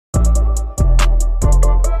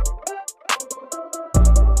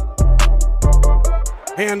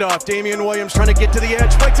Handoff, Damian Williams trying to get to the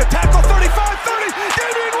edge, breaks a tackle, 35, 30,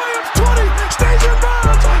 Damian Williams, 20, stays in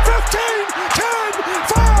bounds, 15, 10,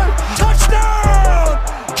 5, touchdown,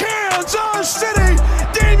 Kansas City.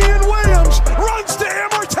 Damian Williams runs to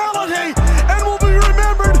immortality and will be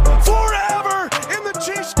remembered forever in the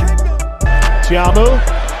Chiefs' kingdom. Tiamu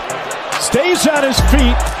stays on his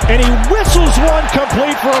feet, and he whistles one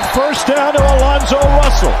complete for a first down to Alonzo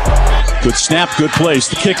Russell. Good snap, good place.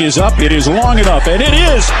 The kick is up. It is long enough, and it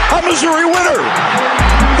is a Missouri winner.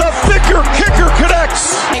 The thicker kicker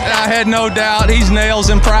connects. I had no doubt. He's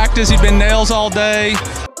nails in practice. He's been nails all day.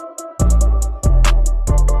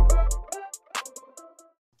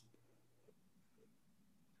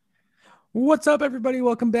 What's up, everybody?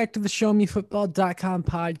 Welcome back to the ShowMeFootball.com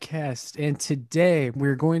podcast. And today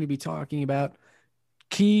we're going to be talking about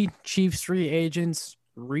key Chiefs free agents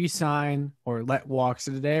re-sign or let walk.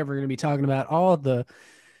 So today we're going to be talking about all of the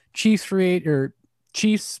Chiefs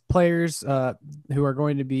Chiefs players who are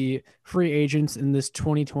going to be free agents in this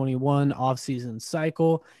 2021 offseason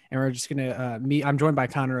cycle. And we're just going to I'm joined by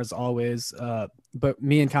Connor as always, but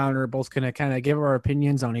me and Connor are both going to kind of give our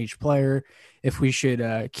opinions on each player, if we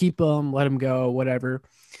should keep them, let them go, whatever.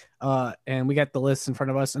 And we got the list in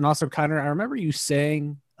front of us. And also, Connor, I remember you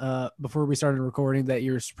saying before we started recording that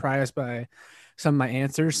you were surprised by some of my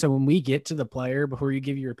answers. So when we get to the player, before you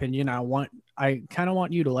give your opinion, I kind of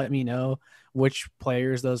want you to let me know which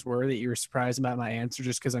players those were that you were surprised about my answer,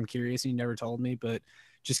 just because I'm curious and you never told me. But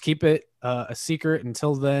just keep it a secret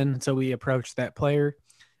until then, until we approach that player.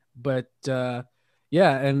 But yeah,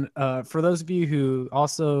 and for those of you who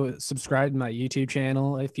also subscribe to my YouTube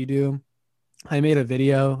channel, if you do, I made a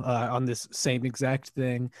video on this same exact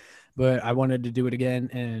thing, but I wanted to do it again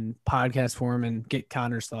in podcast form and get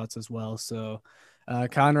Connor's thoughts as well. So,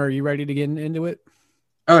 Connor, are you ready to get into it?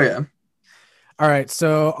 Oh, yeah. All right,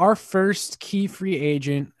 so our first key free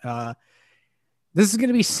agent, this is going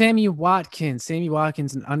to be Sammy Watkins. Sammy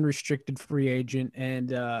Watkins, an unrestricted free agent,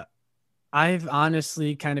 and I've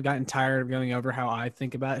honestly kind of gotten tired of going over how I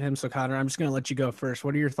think about him. So, Connor, I'm just going to let you go first.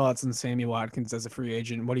 What are your thoughts on Sammy Watkins as a free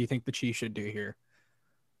agent? What do you think the Chiefs should do here?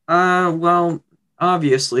 Well,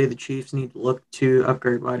 obviously the Chiefs need to look to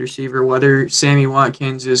upgrade wide receiver, whether Sammy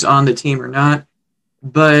Watkins is on the team or not.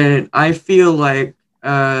 But I feel like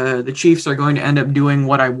the Chiefs are going to end up doing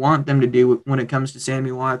what I want them to do when it comes to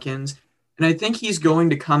Sammy Watkins. And I think he's going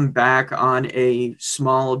to come back on a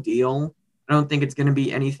small deal. I don't think it's going to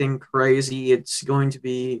be anything crazy. It's going to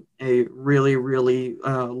be a really, really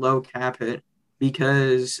low cap hit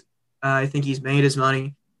because I think he's made his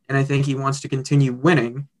money and I think he wants to continue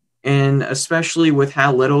winning. And especially with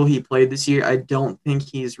how little he played this year, I don't think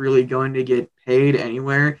he's really going to get paid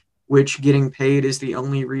anywhere, which getting paid is the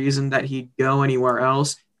only reason that he'd go anywhere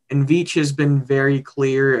else. And Veach has been very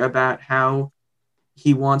clear about how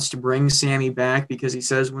he wants to bring Sammy back because he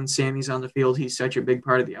says when Sammy's on the field, he's such a big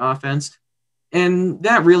part of the offense. And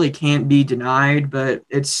that really can't be denied, but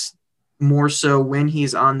it's more so when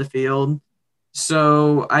he's on the field.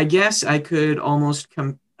 So I guess I could almost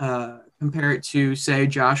compare it to, say,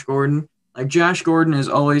 Josh Gordon. Like, Josh Gordon is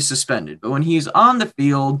always suspended, but when he's on the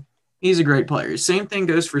field, he's a great player. Same thing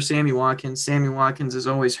goes for Sammy Watkins. Sammy Watkins is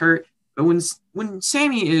always hurt, but when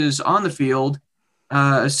Sammy is on the field,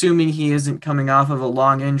 assuming he isn't coming off of a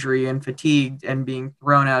long injury and fatigued and being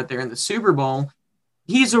thrown out there in the Super Bowl,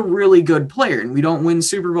 he's a really good player, and we don't win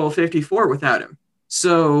Super Bowl 54 without him.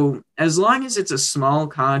 So as long as it's a small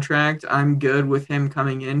contract, I'm good with him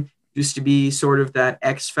coming in just to be sort of that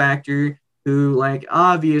X factor who, like,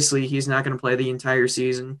 obviously he's not going to play the entire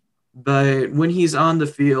season, but when he's on the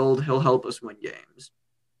field, he'll help us win games.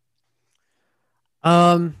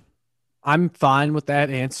 I'm fine with that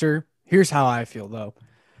answer. Here's how I feel, though.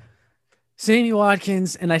 Sammy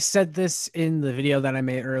Watkins, and I said this in the video that I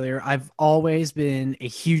made earlier, I've always been a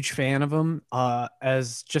huge fan of him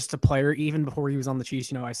as just a player. Even before he was on the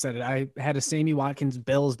Chiefs, I said it. I had a Sammy Watkins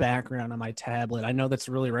Bills background on my tablet. I know that's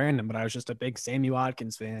really random, but I was just a big Sammy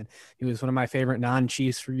Watkins fan. He was one of my favorite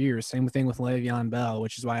non-Chiefs for years. Same thing with Le'Veon Bell,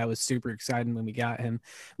 which is why I was super excited when we got him.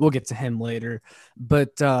 We'll get to him later.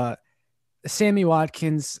 But Sammy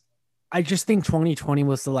Watkins, I just think 2020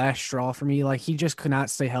 was the last straw for me. Like, he just could not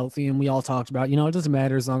stay healthy. And we all talked about, it doesn't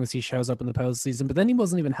matter as long as he shows up in the postseason. But then he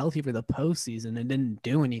wasn't even healthy for the postseason and didn't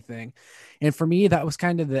do anything. And for me, that was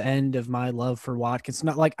kind of the end of my love for Watkins.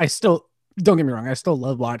 Not like don't get me wrong, I still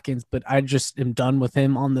love Watkins, but I just am done with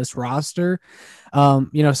him on this roster.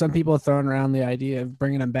 Some people have thrown around the idea of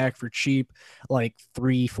bringing him back for cheap, like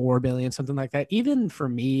 $3-4 billion, something like that. Even for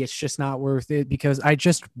me, it's just not worth it because I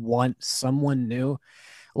just want someone new.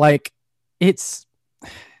 Like,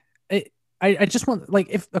 I just want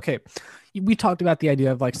we talked about the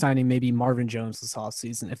idea of like signing maybe Marvin Jones this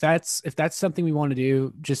offseason. If that's something we want to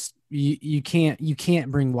do, just you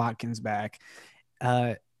can't bring Watkins back.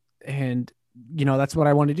 And that's what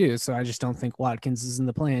I want to do. So I just don't think Watkins is in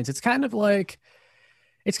the plans. It's kind of like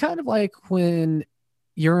when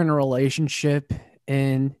you're in a relationship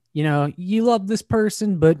and you love this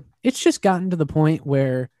person, but it's just gotten to the point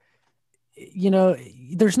where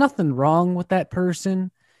there's nothing wrong with that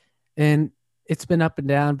person and it's been up and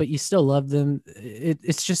down, but you still love them.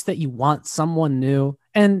 It's just that you want someone new.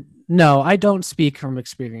 And no, I don't speak from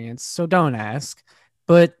experience, so don't ask.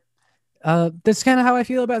 But that's kind of how I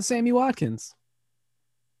feel about Sammy Watkins.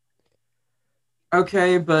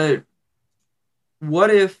 Okay, but what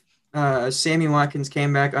if Sammy Watkins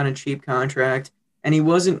came back on a cheap contract and he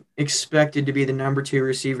wasn't expected to be the number 2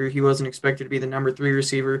 receiver? He wasn't expected to be the number 3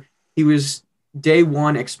 receiver. He was day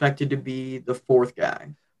one expected to be the 4th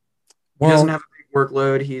guy. He doesn't have a big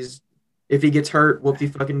workload. If he gets hurt,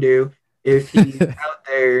 whoop-de-fucking-do. If he's out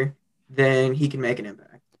there, then he can make an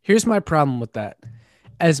impact. Here's my problem with that.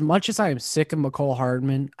 As much as I am sick of McCole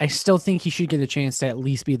Hardman, I still think he should get a chance to at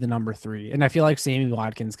least be the number 3. And I feel like Sammy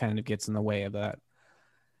Watkins kind of gets in the way of that.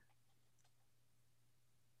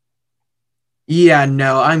 Yeah,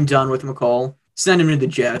 no, I'm done with McCole. Send him to the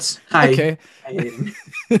Jets. Okay. I hate him.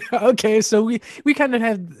 Okay, so we kind of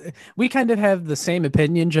have the same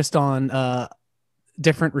opinion, just on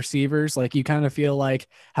different receivers. Like you kind of feel like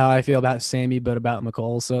how I feel about Sammy, but about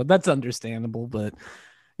McCole. So that's understandable. But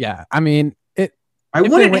yeah, I mean, I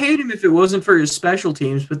wouldn't hate him if it wasn't for his special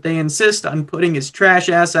teams, but they insist on putting his trash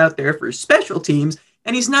ass out there for special teams,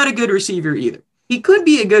 and he's not a good receiver either. He could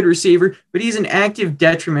be a good receiver, but he's an active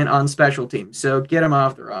detriment on special teams. So get him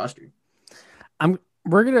off the roster.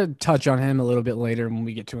 We're going to touch on him a little bit later when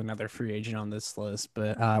we get to another free agent on this list,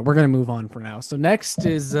 but we're going to move on for now. So next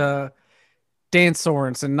is Dan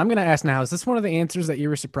Sorensen. I'm going to ask now, is this one of the answers that you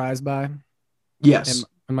were surprised by? Yes.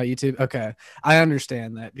 On my YouTube? Okay. I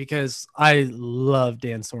understand that because I love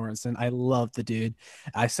Dan Sorensen. I love the dude.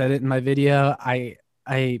 I said it in my video.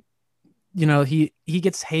 He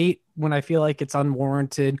gets hate when I feel like it's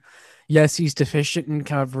unwarranted. Yes, he's deficient in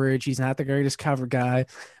coverage. He's not the greatest cover guy,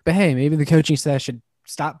 but hey, maybe the coaching staff should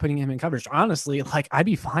stop putting him in coverage. Honestly, like I'd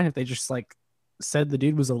be fine if they just like said the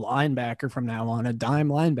dude was a linebacker from now on, a dime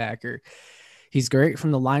linebacker. He's great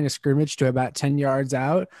from the line of scrimmage to about 10 yards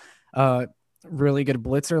out. Really good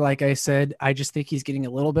blitzer. Like I said, I just think he's getting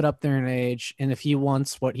a little bit up there in age. And if he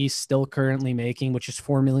wants what he's still currently making, which is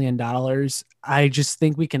 $4 million, I just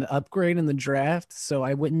think we can upgrade in the draft. So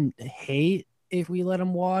I wouldn't hate if we let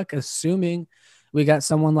him walk, assuming we got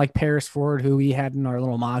someone like Paris Ford, who we had in our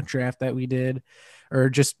little mock draft that we did, or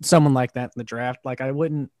just someone like that in the draft. Like I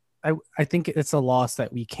think it's a loss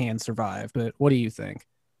that we can survive, but what do you think?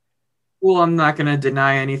 Well, I'm not going to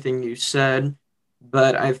deny anything you said,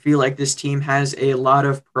 but I feel like this team has a lot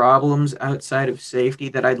of problems outside of safety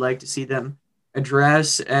that I'd like to see them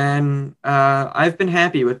address. And I've been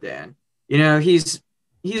happy with Dan. He's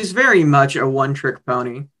very much a one-trick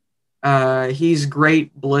pony. He's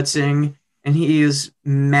great blitzing, and he is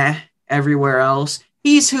meh everywhere else.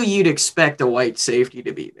 He's who you'd expect a white safety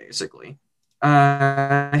to be, basically.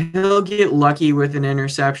 He'll get lucky with an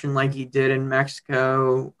interception like he did in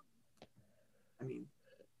Mexico. I mean,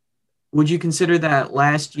 would you consider that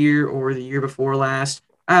last year or the year before last?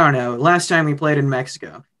 I don't know. Last time we played in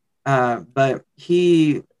Mexico. But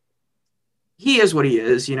he is what he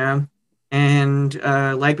is, And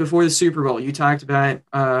like before the Super Bowl, you talked about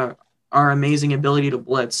our amazing ability to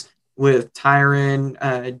blitz with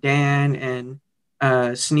Tyron, Dan, and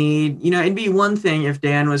Snead. It'd be one thing if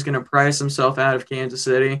Dan was going to price himself out of Kansas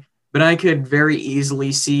City, but I could very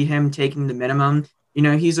easily see him taking the minimum.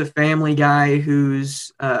 He's a family guy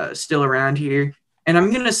who's still around here. And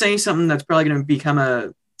I'm going to say something that's probably going to become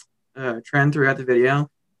a trend throughout the video.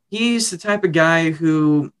 He's the type of guy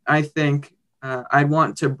who I think I'd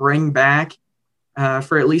want to bring back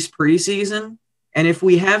for at least preseason. And if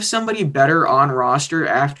we have somebody better on roster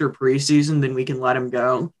after preseason, then we can let him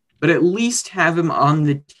go. But at least have him on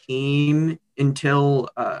the team until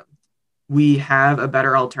we have a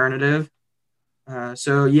better alternative.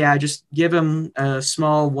 Just give him a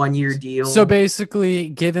small 1-year deal. So basically,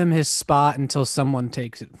 give him his spot until someone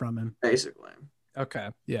takes it from him. Basically. Okay.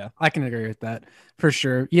 Yeah, I can agree with that for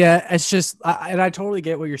sure. Yeah, it's just, and I totally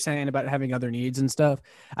get what you're saying about having other needs and stuff.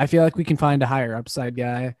 I feel like we can find a higher upside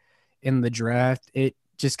guy in the draft. It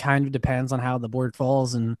just kind of depends on how the board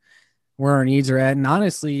falls and where our needs are at. And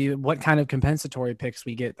honestly, what kind of compensatory picks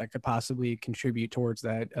we get that could possibly contribute towards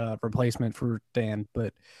that replacement for Dan.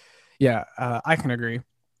 But yeah, I can agree.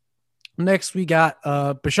 Next, we got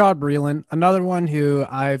Bashaud Breeland, another one who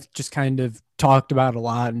I've just kind of talked about a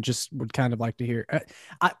lot and just would kind of like to hear.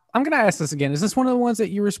 I'm going to ask this again. Is this one of the ones that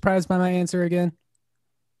you were surprised by my answer again?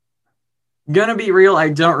 Gonna be real, I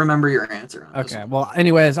don't remember your answer on this Okay. one. Well,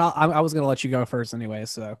 anyways, I was going to let you go first anyway,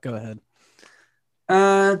 so go ahead.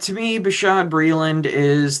 To me, Bashaud Breeland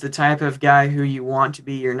is the type of guy who you want to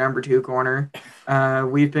be your number 2 corner.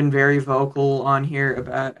 We've been very vocal on here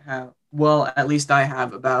about how, well, at least I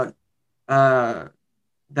have, about that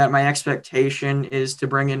my expectation is to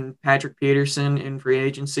bring in Patrick Peterson in free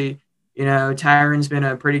agency. You know, Tyron's been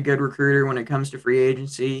a pretty good recruiter when it comes to free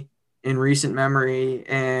agency in recent memory,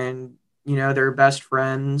 and, you know, they're best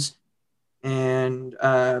friends. And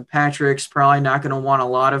Patrick's probably not going to want a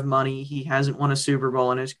lot of money. He hasn't won a Super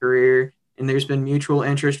Bowl in his career, and there's been mutual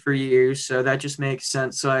interest for years, so that just makes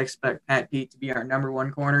sense. So I expect Pat Pete to be our number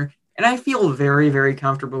 1 corner. And I feel very, very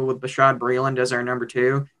comfortable with Bashaud Breeland as our number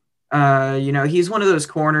 2. You know, he's one of those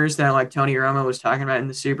corners that, like Tony Romo was talking about in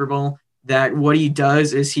the Super Bowl, that what he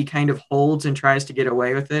does is he kind of holds and tries to get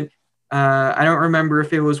away with it. I don't remember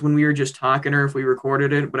if it was when we were just talking or if we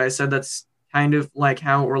recorded it, but I said that's kind of like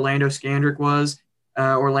how Orlando Scandrick was.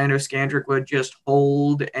 Orlando Scandrick would just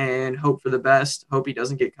hold and hope for the best, hope he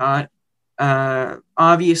doesn't get caught.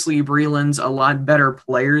 Obviously, Breeland's a lot better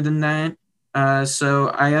player than that. So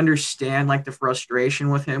I understand like the frustration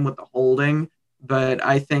with him with the holding, but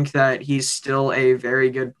I think that he's still a very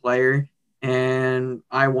good player, and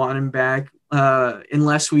I want him back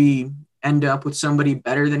unless we end up with somebody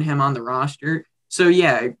better than him on the roster. So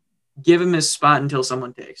yeah, give him his spot until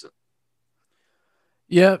someone takes it.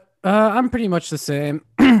 Yep. I'm pretty much the same.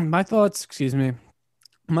 My thoughts with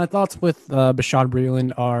Bashaud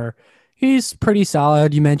Breeland are he's pretty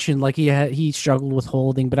solid. You mentioned like he struggled with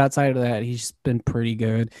holding, but outside of that, he's been pretty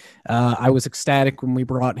good. I was ecstatic when we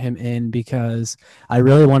brought him in because I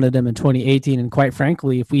really wanted him in 2018, and quite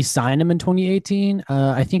frankly, if we signed him in 2018,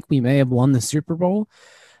 I think we may have won the Super Bowl.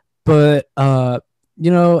 But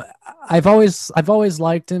you know, I've always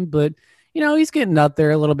liked him, but you know, he's getting up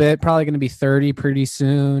there a little bit, probably going to be 30 pretty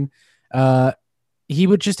soon. He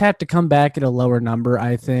would just have to come back at a lower number,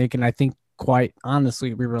 I think. And I think, quite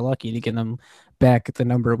honestly, we were lucky to get him back at the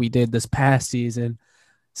number we did this past season.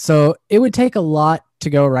 So it would take a lot to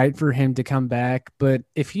go right for him to come back. But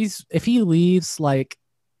if he leaves, like,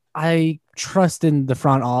 I trust in the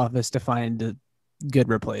front office to find a good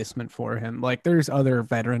replacement for him. Like, there's other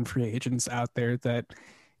veteran free agents out there that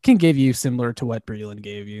can give you similar to what Breeland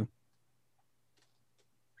gave you.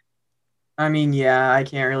 I mean, yeah, I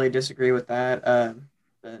can't really disagree with that.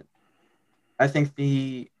 But I think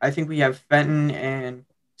we have Fenton and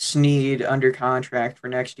Snead under contract for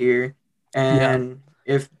next year, and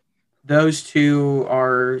if those two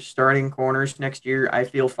are starting corners next year, I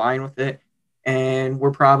feel fine with it. And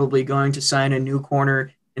we're probably going to sign a new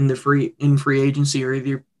corner in free agency,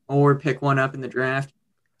 or pick one up in the draft.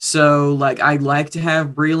 So, like, I'd like to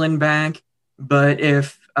have Breeland back, but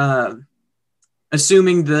if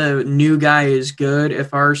assuming the new guy is good,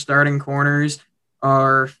 if our starting corners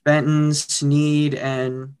are Fenton, Snead,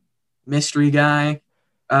 and mystery guy,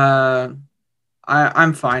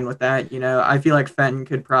 I'm fine with that. You know, I feel like Fenton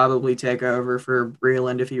could probably take over for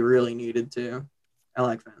Breeland if he really needed to. I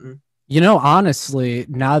like Fenton. You know, honestly,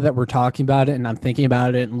 now that we're talking about it and I'm thinking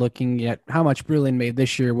about it and looking at how much Breeland made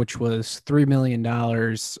this year, which was $3 million,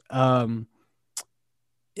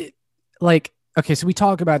 okay, so we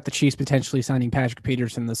talk about the Chiefs potentially signing Patrick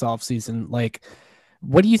Peterson this offseason. Like,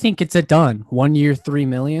 what do you think gets it done? 1 year, $3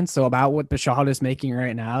 million. So about what Bashaud is making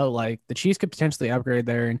right now, like the Chiefs could potentially upgrade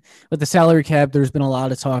there. And with the salary cap, there's been a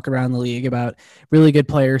lot of talk around the league about really good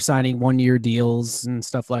players signing 1 year deals and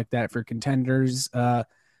stuff like that for contenders.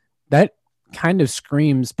 That kind of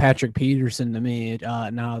screams Patrick Peterson to me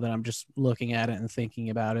now that I'm just looking at it and thinking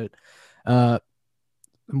about it.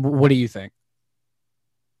 What do you think?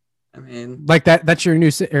 I mean, like that's your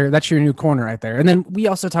new corner right there. And then we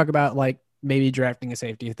also talk about like maybe drafting a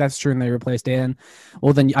safety. If that's true and they replace Dan,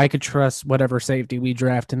 well, then I could trust whatever safety we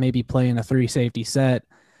draft to maybe play in a 3 safety set.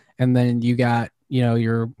 And then you got, you know,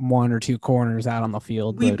 your 1 or 2 corners out on the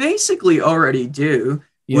field. We basically already do.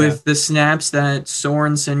 Yeah. With the snaps that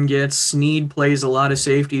Sorensen gets, Snead plays a lot of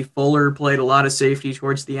safety. Fuller played a lot of safety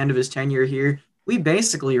towards the end of his tenure here. We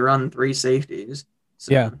basically run 3 safeties.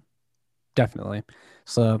 So. Yeah, definitely.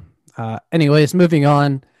 So, anyways, moving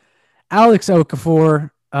on. Alex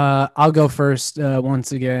Okafor, I'll go first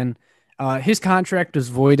once again. His contract was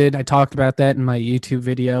voided. I talked about that in my YouTube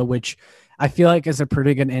video, which I feel like is a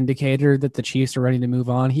pretty good indicator that the Chiefs are ready to move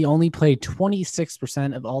on. He only played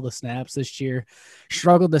 26% of all the snaps this year,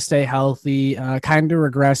 struggled to stay healthy, kind of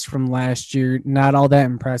regressed from last year, not all that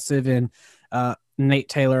impressive. And Nate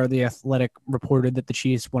Taylor of The Athletic reported that the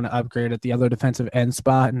Chiefs want to upgrade at the other defensive end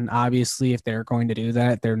spot. And obviously, if they're going to do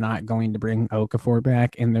that, they're not going to bring Okafor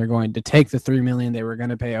back, and they're going to take the $3 million they were going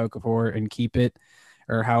to pay Okafor and keep it,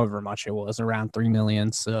 or however much it was, around $3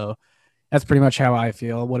 million. So that's pretty much how I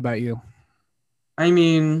feel. What about you? I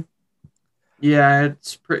mean, yeah,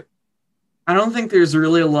 I don't think there's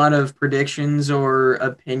really a lot of predictions or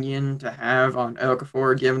opinion to have on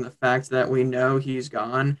Okafor, given the fact that we know he's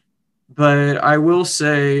gone. But I will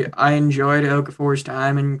say I enjoyed Okafor's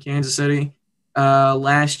time in Kansas City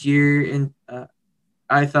last year. And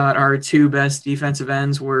I thought our two best defensive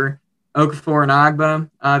ends were Okafor and Agba.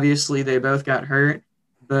 Obviously, they both got hurt.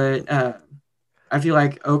 But I feel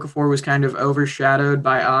like Okafor was kind of overshadowed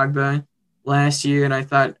by Agba last year. And I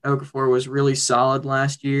thought Okafor was really solid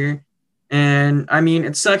last year. And, I mean,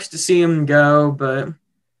 it sucks to see him go, but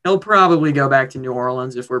he'll probably go back to New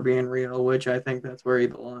Orleans if we're being real, which I think that's where he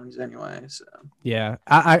belongs anyway. So yeah,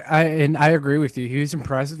 I agree with you. He was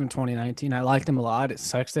impressive in 2019. I liked him a lot. It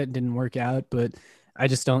sucks that it didn't work out, but I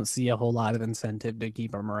just don't see a whole lot of incentive to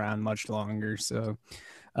keep him around much longer. So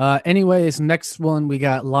anyways, next one, we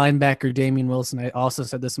got linebacker Damian Wilson. I also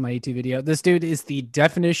said this in my YouTube video. This dude is the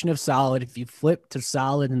definition of solid. If you flip to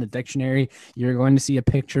solid in the dictionary, you're going to see a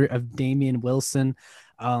picture of Damian Wilson.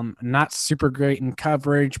 Not super great in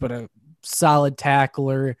coverage, but a solid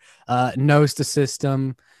tackler, knows the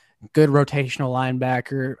system, good rotational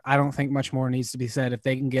linebacker. I don't think much more needs to be said. If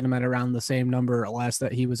they can get him at around the same number or less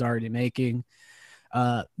that he was already making,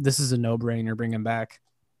 this is a no-brainer. Bring him back.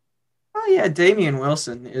 Oh, yeah, Damian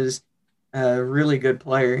Wilson is a really good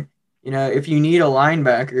player. You know, if you need a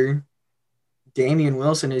linebacker, Damian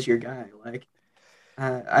Wilson is your guy. Like,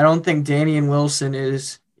 I don't think Damian Wilson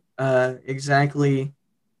is exactly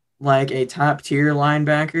like a top-tier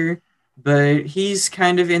linebacker, but he's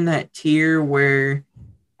kind of in that tier where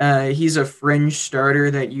he's a fringe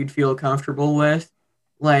starter that you'd feel comfortable with.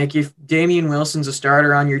 Like, if Damian Wilson's a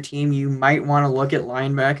starter on your team, you might want to look at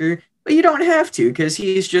linebacker, but you don't have to because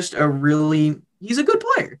he's just he's a good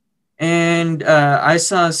player. And I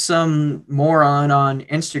saw some moron on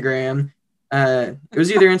Instagram. It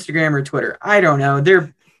was either Instagram or Twitter. I don't know.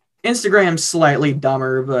 Instagram's slightly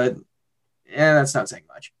dumber, but that's not saying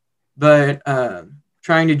much. But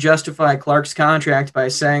trying to justify Clark's contract by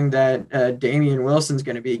saying that Damian Wilson's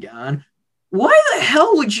going to be gone. Why the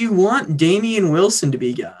hell would you want Damian Wilson to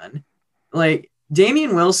be gone? Like,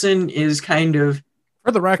 Damian Wilson is kind of...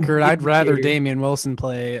 For the record, I'd rather Damian Wilson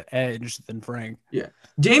play edge than Frank. Yeah.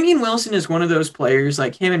 Damian Wilson is one of those players,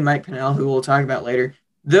 like him and Mike Pennell, who we'll talk about later.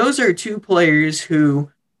 Those are two players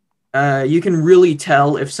who you can really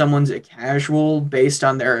tell if someone's a casual based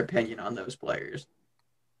on their opinion on those players.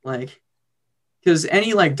 Like, because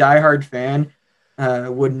any like diehard fan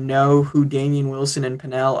would know who Damian Wilson and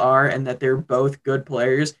Pennell are and that they're both good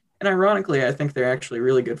players. And ironically, I think they're actually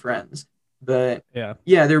really good friends. But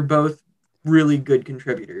yeah, they're both really good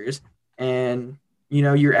contributors. And, you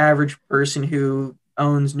know, your average person who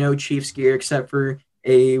owns no Chiefs gear except for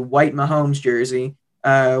a white Mahomes jersey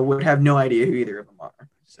would have no idea who either of them are.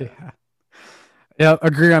 So. Yeah,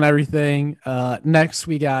 agree on everything. Next,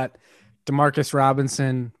 we got Demarcus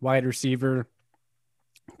Robinson, wide receiver,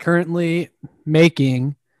 currently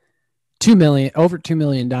making over $2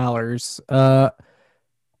 million.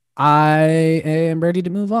 I am ready to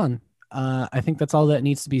move on. I think that's all that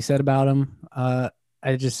needs to be said about him. I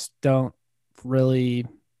just don't really.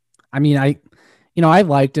 I mean, I've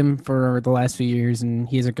liked him for the last few years, and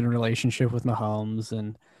he has a good relationship with Mahomes,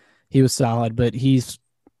 and he was solid. But he's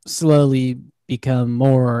slowly become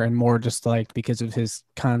more and more disliked because of his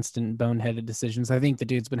constant boneheaded decisions. I think the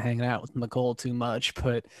dude's been hanging out with Nicole too much.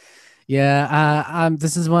 But yeah,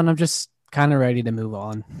 this is one I'm just kind of ready to move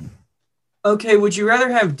on. Okay, would you rather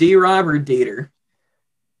have D-Rob or Dieter?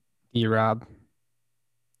 D-Rob.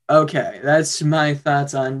 Okay, that's my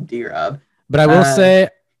thoughts on D-Rob. But I will say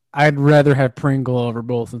I'd rather have Pringle over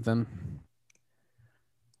both of them.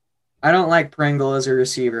 I don't like Pringle as a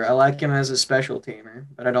receiver. I like him as a special teamer,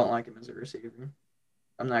 but I don't like him as a receiver.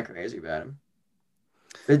 I'm not crazy about him.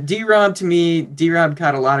 But D-Rob, to me, D-Rob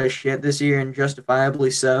caught a lot of shit this year, and justifiably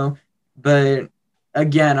so. But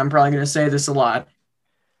again, I'm probably going to say this a lot.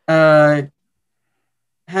 Let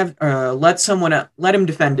him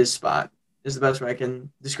defend his spot is the best way I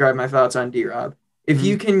can describe my thoughts on D-Rob. If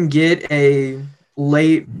you can get a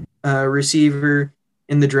late receiver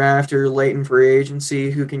in the draft or late in free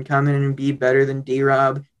agency who can come in and be better than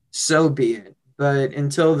D-Rob, so be it. But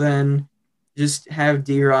until then, just have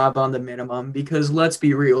D-Rob on the minimum, because let's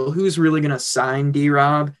be real, who's really going to sign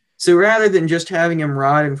D-Rob? So rather than just having him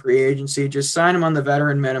rot in free agency, just sign him on the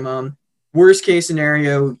veteran minimum. Worst case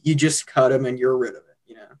scenario, you just cut him and you're rid of it,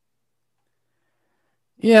 you know?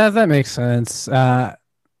 Yeah, that makes sense. I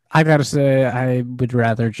gotta say, I would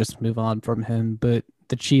rather just move on from him, but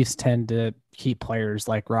the Chiefs tend to keep players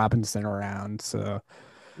like Robinson around, so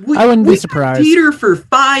I wouldn't be surprised. Dieter for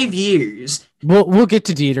 5 years. We'll get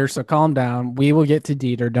to Dieter, so calm down. We will get to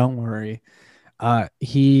Dieter. Don't worry.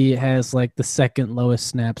 He has like the second lowest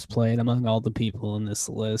snaps played among all the people in this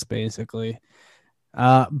list, basically.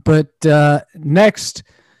 But next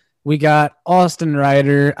we got Austin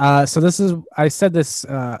Ryder. So I said this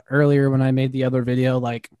earlier when I made the other video.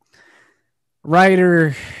 Like,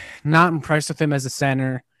 Ryder, not impressed with him as a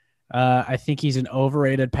center. I think he's an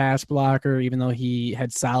overrated pass blocker, even though he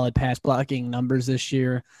had solid pass blocking numbers this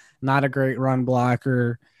year. Not a great run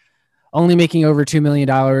blocker. Only making over $2 million.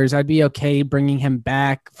 I'd be okay bringing him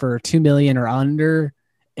back for $2 million or under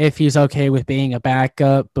if he's okay with being a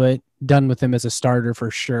backup, but done with him as a starter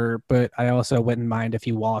for sure. But I also wouldn't mind if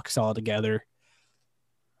he walks altogether.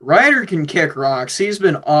 Ryder can kick rocks. He's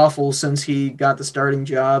been awful since he got the starting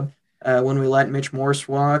job when we let Mitch Morse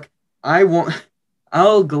walk.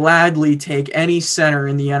 I'll gladly take any center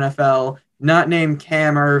in the NFL not named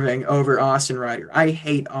Cam Irving over Austin Ryder. I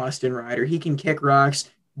hate Austin Ryder. He can kick rocks.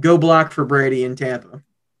 Go block for Brady in Tampa.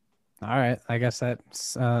 All right. I guess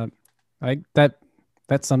that's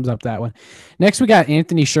that sums up that one. Next, we got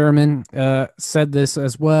Anthony Sherman. Said this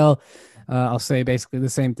as well. I'll say basically the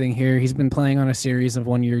same thing here. He's been playing on a series of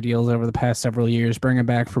one-year deals over the past several years, bring him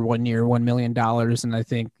back for 1 year, $1 million. And I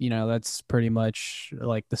think, that's pretty much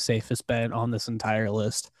like the safest bet on this entire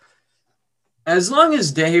list. As long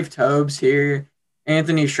as Dave Tobe's here,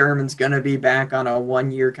 Anthony Sherman's going to be back on a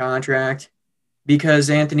 1-year contract because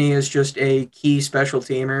Anthony is just a key special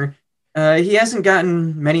teamer. He hasn't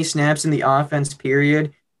gotten many snaps in the offense,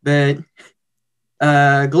 period, but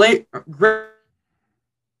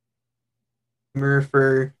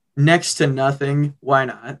for next to nothing. Why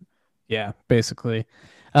not? Yeah, basically.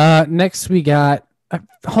 Next we got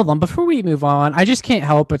hold on, before we move on, I just can't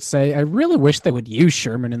help but say I really wish they would use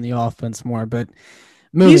Sherman in the offense more, but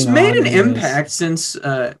he's made an impact since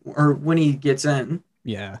or when he gets in.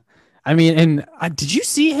 Yeah. I mean, and did you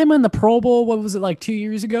see him in the Pro Bowl? What was it, like 2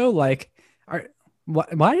 years ago? Like,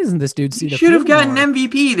 why doesn't this dude see the should have gotten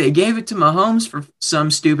MVP. They gave it to Mahomes for some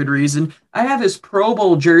stupid reason. I have his Pro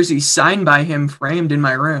Bowl jersey signed by him framed in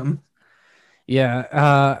my room.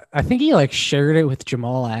 Yeah, I think he like shared it with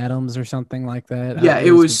Jamal Adams or something like that. Yeah,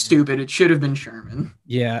 it was stupid. It should have been Sherman.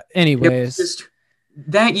 Yeah, anyways.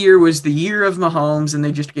 That year was the year of Mahomes, and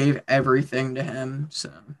they just gave everything to him. So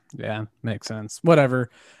yeah, makes sense. Whatever.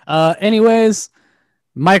 Anyways,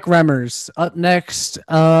 Mike Remmers up next.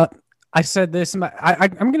 I said this.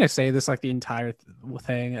 I'm gonna say this like the entire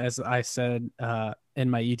thing, as I said in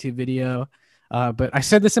my YouTube video. But I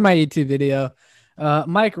said this in my YouTube video.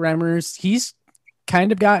 Mike Remmers, he's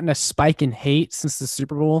kind of gotten a spike in hate since the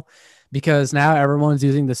Super Bowl because now everyone's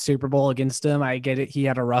using the Super Bowl against him. I get it. He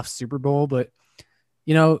had a rough Super Bowl, but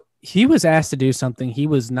he was asked to do something he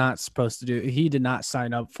was not supposed to do. He did not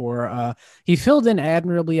sign up for. He filled in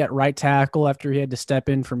admirably at right tackle after he had to step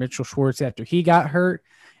in for Mitchell Schwartz after he got hurt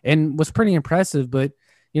and was pretty impressive. But,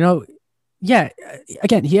 yeah,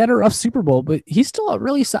 again, he had a rough Super Bowl, but he's still a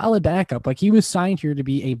really solid backup. Like, he was signed here to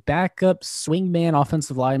be a backup swingman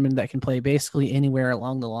offensive lineman that can play basically anywhere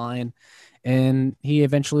along the line. And he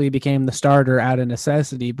eventually became the starter out of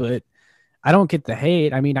necessity, but I don't get the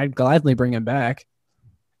hate. I mean, I'd gladly bring him back.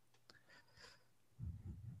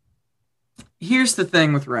 Here's the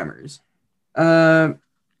thing with Remmers.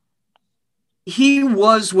 He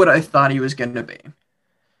was what I thought he was going to be.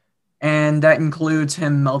 And that includes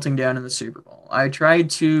him melting down in the Super Bowl. I tried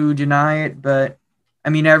to deny it, but, I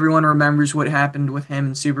mean, everyone remembers what happened with him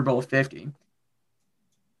in Super Bowl 50.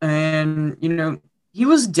 And,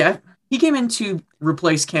 he came in to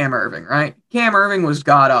replace Cam Irving, right? Cam Irving was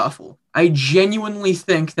god-awful. I genuinely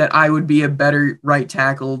think that I would be a better right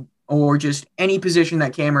tackle or just any position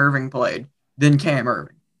that Cam Irving played than Cam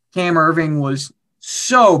Irving. Cam Irving was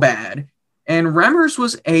so bad. And Remmers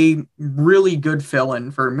was a really good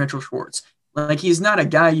fill-in for Mitchell Schwartz. Like, he's not a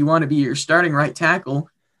guy you want to be your starting right tackle,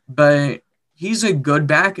 but he's a good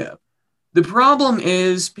backup. The problem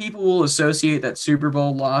is people will associate that Super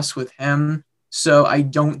Bowl loss with him, so I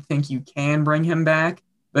don't think you can bring him back.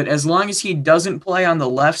 But as long as he doesn't play on the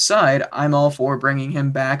left side, I'm all for bringing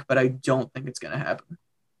him back, but I don't think it's going to happen.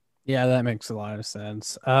 Yeah, that makes a lot of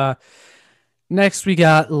sense. Next, we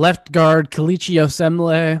got left guard Kelechi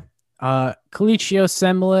Osemele. Kalichi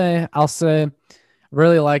Osemele, I'll say,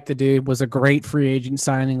 really like the dude. Was a great free agent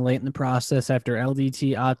signing late in the process after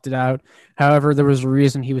LDT opted out. However, there was a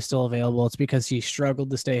reason he was still available. It's because he struggled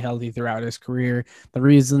to stay healthy throughout his career. The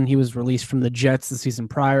reason he was released from the Jets the season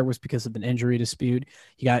prior was because of an injury dispute.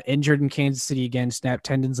 He got injured in Kansas City again, snapped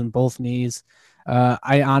tendons in both knees.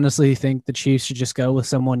 I honestly think the Chiefs should just go with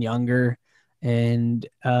someone younger. And,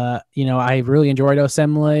 I really enjoyed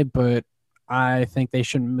Osemele, but I think they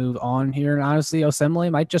shouldn't move on here. And honestly,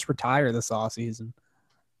 Osemele might just retire this offseason.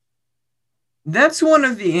 That's one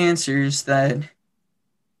of the answers that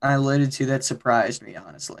I alluded to that surprised me,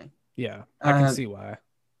 honestly. Yeah, I can see why.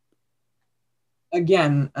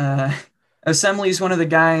 Again, Osemele is one of the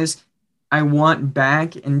guys I want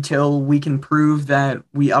back until we can prove that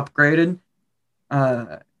we upgraded.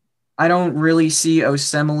 I don't really see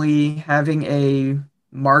Osemele having a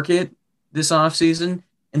market this offseason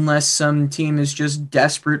unless some team is just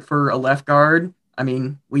desperate for a left guard. I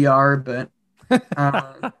mean, we are, but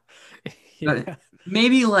but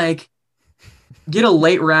maybe like get a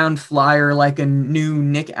late round flyer like a new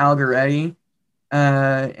Nick Algoretti,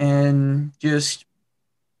 and just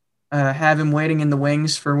have him waiting in the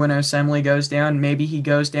wings for when Osemele goes down. Maybe he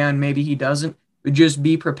goes down, maybe he doesn't. But just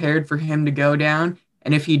be prepared for him to go down.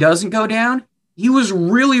 And if he doesn't go down, he was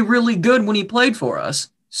really, really good when he played for us.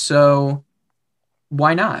 So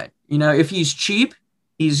why not? If he's cheap,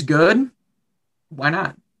 he's good. Why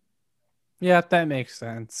not? Yeah, that makes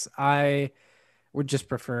sense. I would just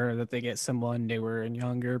prefer that they get someone newer and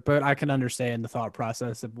younger, but I can understand the thought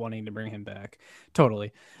process of wanting to bring him back.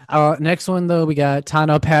 Totally. Next one, though, we got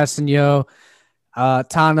Tanoh Kpassagnon.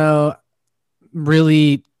 Tanoh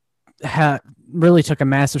really took a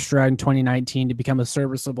massive stride in 2019 to become a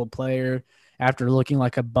serviceable player after looking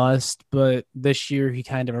like a bust, but this year he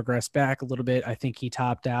kind of regressed back a little bit. I think he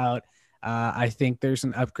topped out. I think there's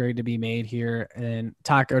an upgrade to be made here, and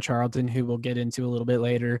Taco Charlton, who we'll get into a little bit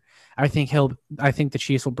later, I think the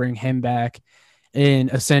Chiefs will bring him back,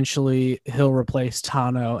 and essentially he'll replace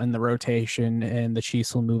Tanoh in the rotation, and the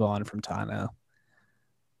Chiefs will move on from Tanoh.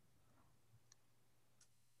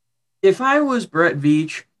 If I was Brett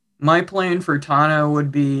Veach, my plan for Tanoh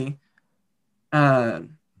would be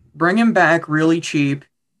bring him back really cheap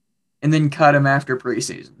and then cut him after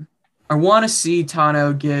preseason. I want to see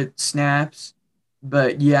Tanoh get snaps,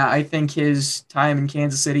 but yeah, I think his time in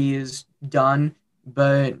Kansas City is done.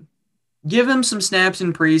 But give him some snaps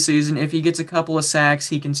in preseason. If he gets a couple of sacks,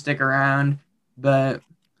 he can stick around, but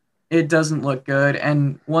it doesn't look good.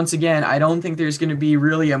 And once again, I don't think there's going to be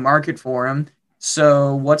really a market for him.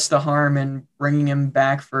 So what's the harm in bringing him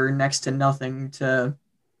back for next to nothing to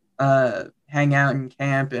hang out in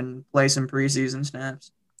camp and play some preseason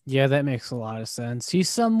snaps? Yeah, that makes a lot of sense. He's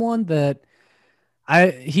someone that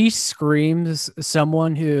he screams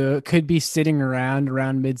someone who could be sitting around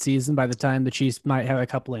midseason by the time the Chiefs might have a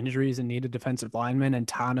couple injuries and need a defensive lineman, and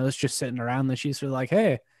Tano's just sitting around. The Chiefs are like,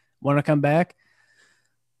 hey, want to come back?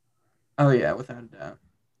 Oh, yeah, without a doubt.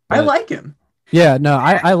 I like him. Yeah, no,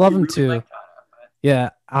 I love him really too. Like yeah,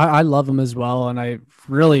 I love him as well, and I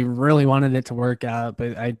really, really wanted it to work out,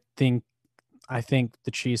 but I think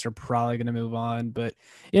the Chiefs are probably going to move on, but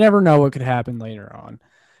you never know what could happen later on.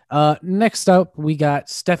 Next up, we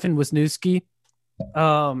got Stefan Wisniewski.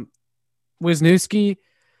 Wisniewski,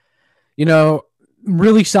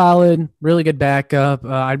 really solid, really good backup.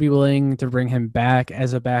 I'd be willing to bring him back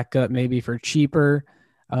as a backup, maybe for cheaper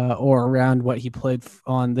or around what he played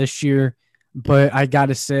on this year. But I got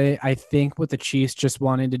to say, I think with the Chiefs just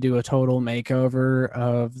wanting to do a total makeover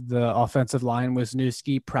of the offensive line,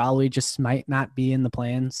 Wisniewski probably just might not be in the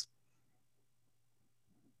plans.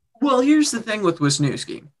 Well, here's the thing with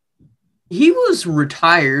Wisniewski. He was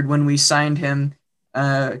retired when we signed him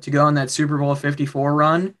to go on that Super Bowl 54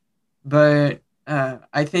 run, but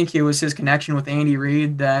I think it was his connection with Andy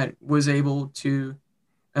Reid that was able to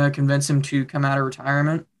convince him to come out of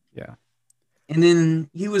retirement. Yeah. And then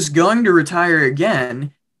he was going to retire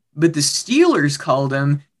again, but the Steelers called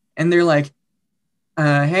him, and they're like,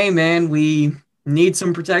 hey, man, we need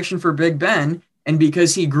some protection for Big Ben. And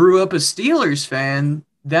because he grew up a Steelers fan,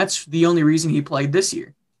 that's the only reason he played this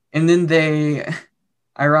year. And then they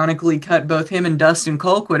ironically cut both him and Dustin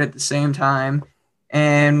Colquitt at the same time.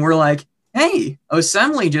 And we're like, hey,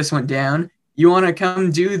 Osemele just went down. You want to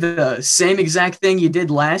come do the same exact thing you did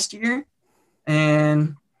last year?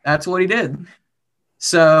 And that's what he did.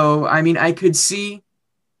 So, I mean, I could see,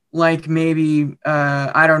 like, maybe,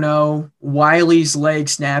 I don't know, Wiley's leg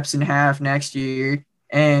snaps in half next year,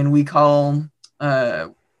 and we call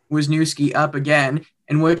Wisniewski up again,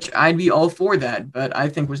 in which I'd be all for that. But I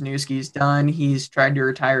think Wisniewski's done. He's tried to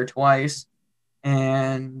retire twice,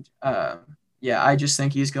 and yeah, I just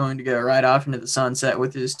think he's going to go right off into the sunset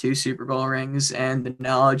with his 2 Super Bowl rings and the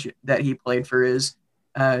knowledge that he played for his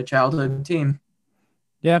childhood team.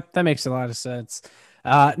 Yeah, that makes a lot of sense.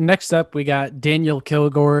 Next up, we got Daniel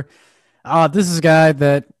Kilgore. This is a guy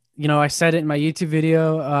that, I said it in my YouTube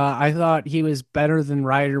video. I thought he was better than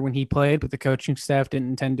Ryder when he played, but the coaching staff didn't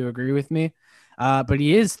intend to agree with me. But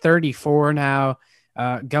he is 34 now,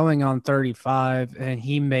 going on 35, and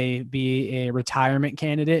he may be a retirement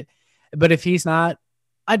candidate. But if he's not,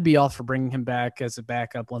 I'd be all for bringing him back as a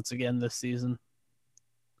backup once again this season.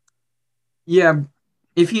 Yeah,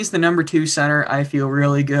 if he's the number 2 center, I feel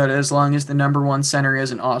really good as long as the number 1 center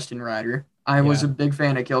is an Austin Ryder. I was a big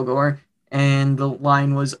fan of Kilgore, and the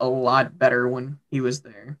line was a lot better when he was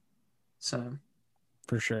there. So,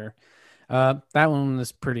 for sure. That one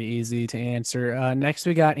was pretty easy to answer. Next,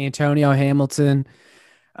 we got Antonio Hamilton.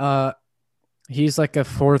 He's like a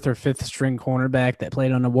 4th or 5th string cornerback that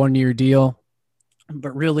played on a 1-year deal,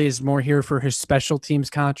 but really is more here for his special teams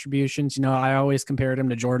contributions. I always compared him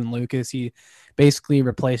to Jordan Lucas. He basically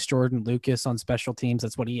replaced Jordan Lucas on special teams.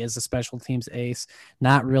 That's what he is, a special teams ace,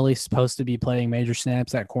 not really supposed to be playing major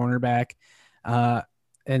snaps at cornerback.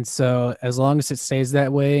 And so as long as it stays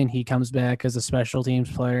that way and he comes back as a special teams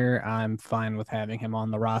player, I'm fine with having him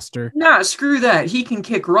on the roster. Nah, screw that. He can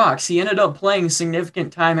kick rocks. He ended up playing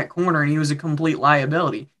significant time at corner, and he was a complete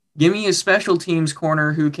liability. Give me a special teams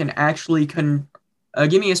corner who can actually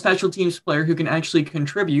give me a special teams player who can actually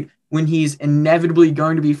contribute when he's inevitably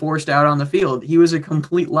going to be forced out on the field. He was a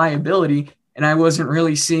complete liability, and I wasn't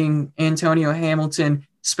really seeing Antonio Hamilton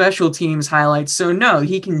special teams highlights. So no,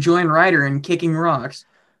 he can join Ryder in kicking rocks.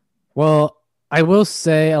 Well, I will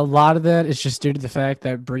say a lot of that is just due to the fact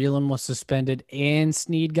that Breeland was suspended and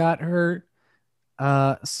Snead got hurt.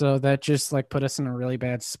 So that just put us in a really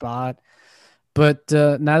bad spot. But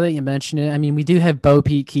now that you mention it, I mean, we do have Bo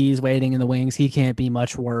Pete Keys waiting in the wings. He can't be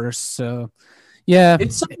much worse. So, yeah.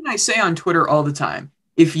 It's something I say on Twitter all the time.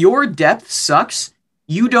 If your depth sucks,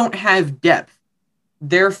 you don't have depth.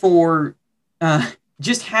 Therefore,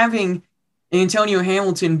 just having Antonio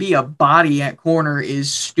Hamilton be a body at corner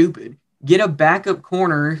is stupid. Get a backup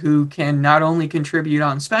corner who can not only contribute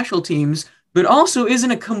on special teams, but also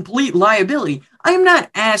isn't a complete liability. I'm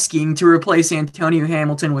not asking to replace Antonio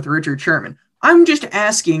Hamilton with Richard Sherman. I'm just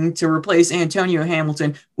asking to replace Antonio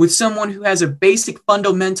Hamilton with someone who has a basic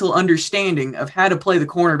fundamental understanding of how to play the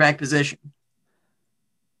cornerback position.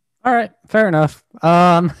 All right, fair enough.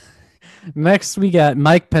 Next, we got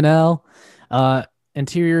Mike Pennel,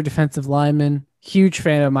 interior defensive lineman. Huge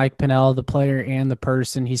fan of Mike Pennel, the player and the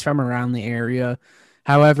person. He's from around the area.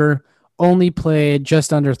 However, only played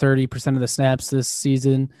just under 30% of the snaps this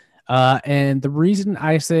season. And the reason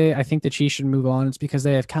I say I think the Chiefs should move on is because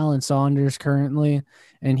they have Colin Saunders currently,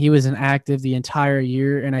 and he was inactive the entire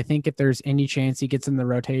year. And I think if there's any chance he gets in the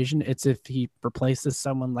rotation, it's if he replaces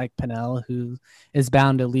someone like Pennel, who is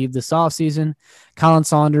bound to leave this offseason. Colin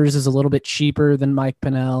Saunders is a little bit cheaper than Mike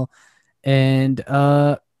Pennel. And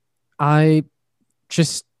I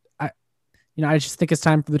just think it's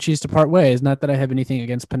time for the Chiefs to part ways. Not that I have anything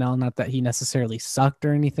against Pennel, not that he necessarily sucked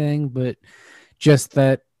or anything, but just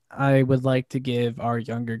that I would like to give our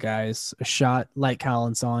younger guys a shot like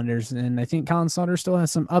Colin Saunders. And I think Colin Saunders still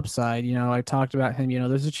has some upside. I talked about him,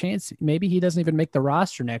 there's a chance maybe he doesn't even make the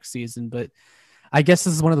roster next season, but I guess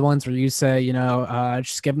this is one of the ones where you say,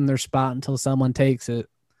 just give them their spot until someone takes it.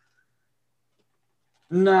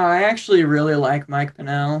 No, I actually really like Mike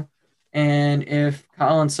Pennel. And if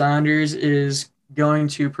Colin Saunders is going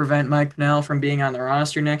to prevent Mike Pennel from being on the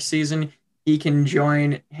roster next season, he can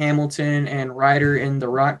join Hamilton and Ryder in the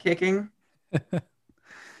rock kicking. All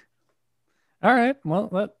right.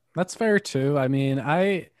 Well, that's fair too. I mean,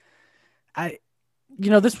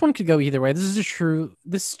 this one could go either way.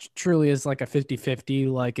 This truly is like a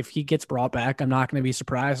 50-50. Like if he gets brought back, I'm not going to be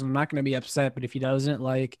surprised. I'm not going to be upset, but if he doesn't,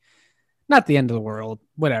 not the end of the world,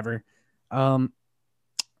 whatever.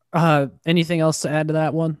 Anything else to add to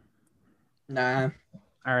that one? Nah.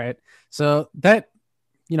 All right. So that,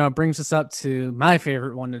 brings us up to my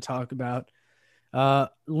favorite one to talk about,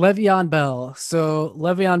 Le'Veon Bell. So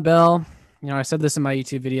Le'Veon Bell, I said this in my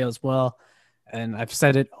YouTube video as well, and I've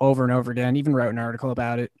said it over and over again, even wrote an article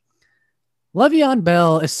about it. Le'Veon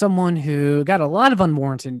Bell is someone who got a lot of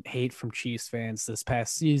unwarranted hate from Chiefs fans this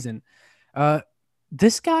past season.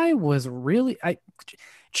 This guy was really,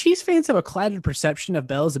 Chiefs fans have a clouded perception of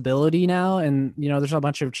Bell's ability now. And, there's a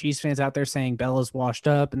bunch of Chiefs fans out there saying Bell is washed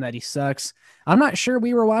up and that he sucks. I'm not sure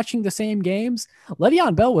we were watching the same games.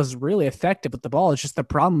 Le'Veon Bell was really effective with the ball. It's just the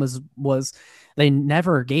problem was they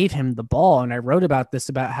never gave him the ball. And I wrote about this,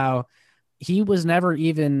 about how he was never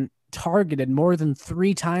even targeted more than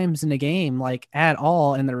 3 times in a game, like at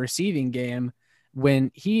all in the receiving game,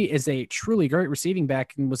 when he is a truly great receiving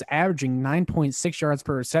back and was averaging 9.6 yards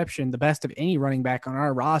per reception, the best of any running back on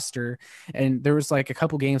our roster. And there was like a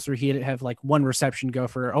couple games where he'd have like one reception go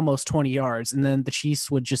for almost 20 yards, and then the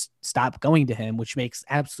Chiefs would just stop going to him, which makes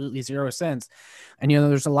absolutely zero sense. And,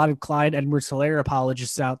 there's a lot of Clyde Edwards-Helaire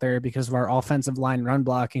apologists out there because of our offensive line run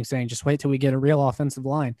blocking, saying, just wait till we get a real offensive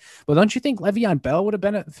line. But don't you think Le'Veon Bell would have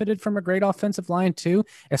benefited from a great offensive line too,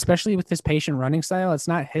 especially with his patient running style? It's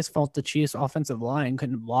not his fault the Chiefs offensive line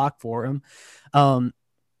couldn't block for him.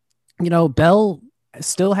 Bell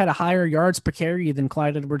still had a higher yards per carry than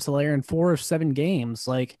Clyde Edwards-Helaire in 4 of 7 games.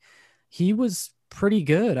 Like, he was pretty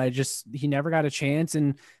good. He never got a chance.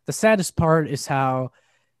 And the saddest part is how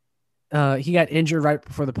he got injured right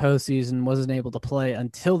before the postseason, wasn't able to play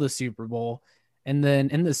until the Super Bowl. And then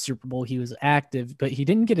in the Super Bowl, he was active, but he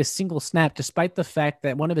didn't get a single snap, despite the fact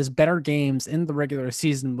that one of his better games in the regular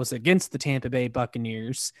season was against the Tampa Bay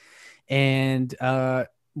Buccaneers. And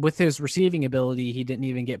with his receiving ability, he didn't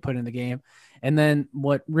even get put in the game. And then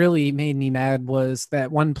what really made me mad was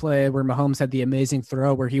that one play where Mahomes had the amazing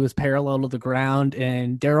throw where he was parallel to the ground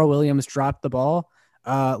and Darrell Williams dropped the ball.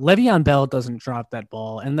 Le'Veon Bell doesn't drop that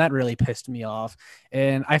ball, and that really pissed me off.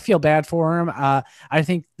 And I feel bad for him. I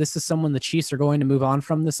think this is someone the Chiefs are going to move on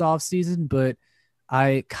from this offseason, but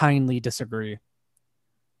I kindly disagree.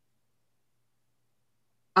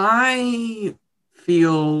 I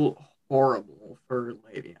feel horrible for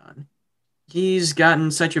Le'Veon. He's gotten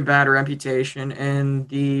such a bad reputation, and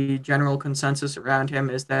the general consensus around him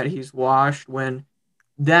is that he's washed, when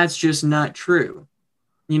that's just not true.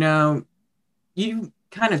 You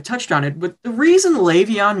kind of touched on it, but the reason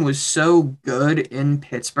Le'Veon was so good in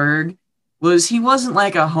Pittsburgh was he wasn't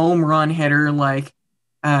like a home run hitter like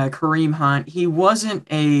Kareem Hunt. He wasn't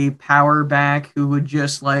a power back who would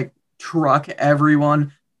just like truck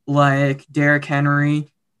everyone like Derrick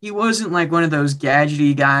Henry. He wasn't like one of those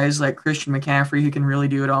gadgety guys like Christian McCaffrey who can really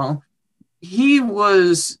do it all. He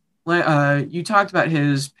was, you talked about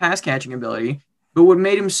his pass catching ability, but what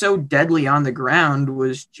made him so deadly on the ground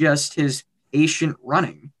was just his patient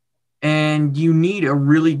running. And you need a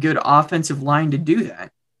really good offensive line to do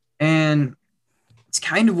that. And it's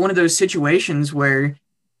kind of one of those situations where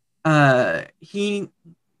he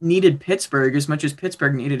needed Pittsburgh as much as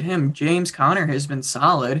Pittsburgh needed him. James Conner has been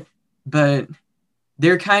solid, but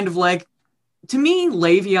they're kind of like, to me,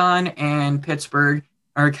 Le'Veon and Pittsburgh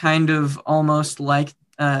are kind of almost like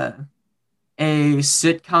a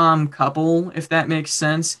sitcom couple, if that makes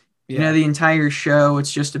sense. Yeah. The entire show,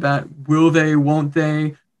 it's just about will they, won't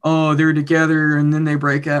they, oh, they're together and then they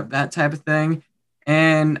break up, that type of thing.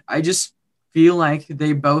 And I just feel like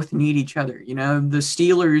they both need each other. The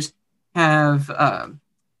Steelers have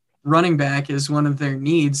running back as one of their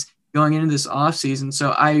needs going into this offseason.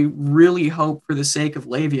 So I really hope, for the sake of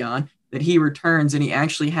Le'Veon, that he returns and he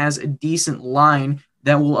actually has a decent line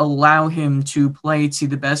that will allow him to play to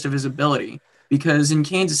the best of his ability. Because in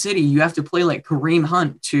Kansas City, you have to play like Kareem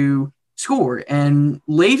Hunt to score. And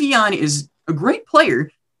Le'Veon is a great player,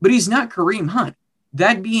 but he's not Kareem Hunt.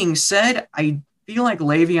 That being said, I feel like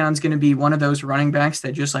Le'Veon's going to be one of those running backs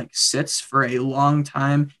that just like sits for a long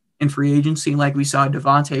time in free agency, like we saw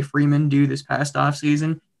Devontae Freeman do this past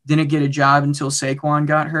offseason. Didn't get a job until Saquon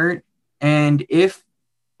got hurt. And if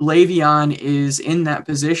Le'Veon is in that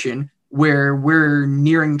position where we're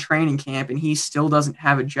nearing training camp and he still doesn't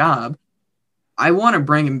have a job, I want to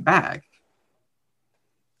bring him back.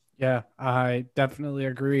 Yeah, I definitely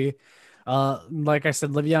agree. Like I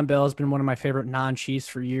said, Le'Veon Bell has been one of my favorite non-Chiefs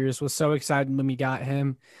for years. Was so excited when we got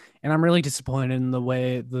him, and I'm really disappointed in the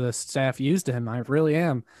way the staff used him. I really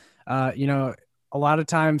am. A lot of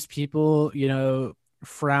times people,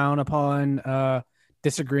 frown upon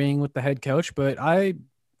disagreeing with the head coach, but I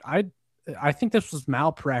think this was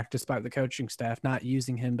malpractice by the coaching staff not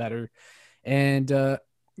using him better. And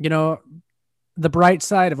the bright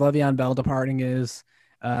side of Le'Veon Bell departing is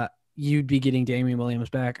you'd be getting Damian Williams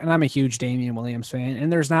back. And I'm a huge Damian Williams fan,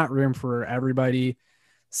 and there's not room for everybody.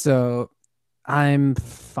 So I'm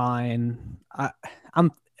fine.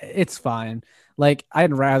 It's fine. Like,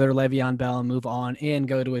 I'd rather Le'Veon Bell move on and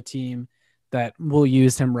go to a team that will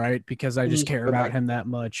use him right, because I just care about him that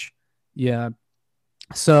much. Yeah.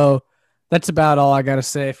 So that's about all I got to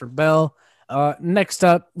say for Bell. Next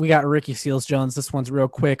up, we got Ricky Seals-Jones. This one's real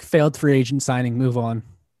quick. Failed free agent signing. Move on.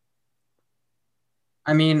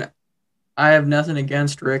 I mean, I have nothing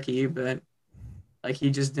against Ricky, but he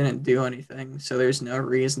just didn't do anything, so there's no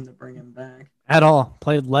reason to bring him back at all.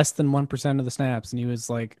 Played less than 1% of the snaps, and he was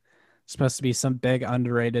supposed to be some big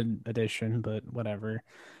underrated addition, but whatever.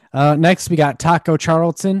 Next, we got Taco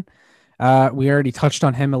Charlton. We already touched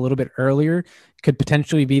on him a little bit earlier. Could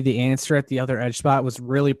potentially be the answer at the other edge spot. Was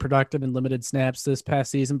really productive in limited snaps this past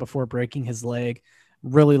season before breaking his leg.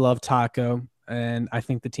 Really love Taco, and I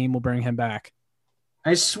think the team will bring him back.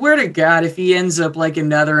 I swear to God, if he ends up like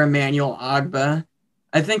another Emmanuel Ogbah,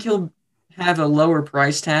 I think he'll have a lower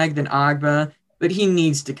price tag than Ogbah, but he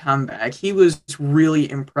needs to come back. He was really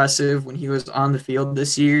impressive when he was on the field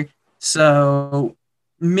this year. So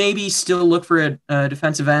maybe still look for a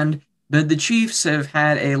defensive end. But the Chiefs have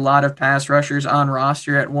had a lot of pass rushers on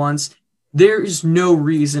roster at once. There's no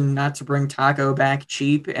reason not to bring Taco back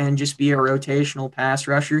cheap and just be a rotational pass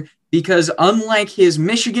rusher because unlike his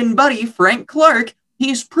Michigan buddy, Frank Clark,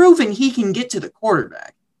 he's proven he can get to the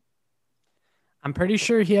quarterback. I'm pretty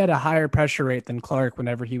sure he had a higher pressure rate than Clark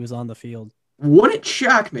whenever he was on the field. Wouldn't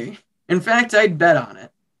shock me. In fact, I'd bet on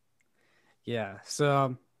it. Yeah,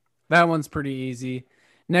 so that one's pretty easy.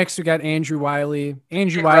 Next, we got Andrew Wiley.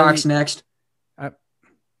 Andrew Wiley's next.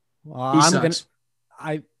 Well,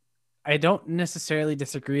 I don't necessarily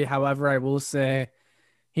disagree. However, I will say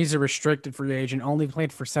he's a restricted free agent. Only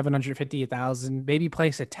played for $750,000. Maybe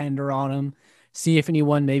place a tender on him. See if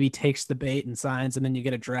anyone maybe takes the bait and signs, and then you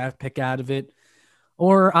get a draft pick out of it.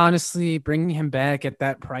 Or honestly, bringing him back at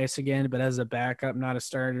that price again, but as a backup, not a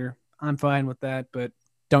starter. I'm fine with that, but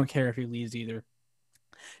don't care if he leaves either.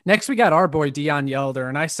 Next, we got our boy Deon Yelder,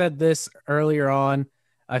 and I said this earlier on.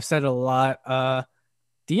 I've said it a lot. Deon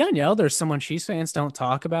Yelder is someone Chiefs fans don't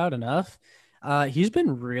talk about enough. He's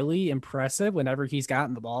been really impressive whenever he's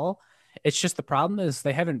gotten the ball. It's just the problem is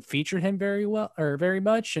they haven't featured him very well or very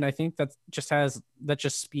much, and I think that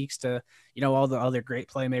just speaks to all the other great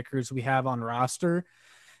playmakers we have on roster.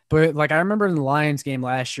 But like I remember in the Lions game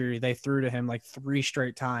last year, they threw to him like 3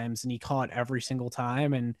 straight times, and he caught every single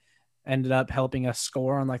time and ended up helping us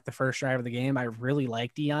score on like the first drive of the game. I really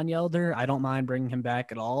like Deon Yelder. I don't mind bringing him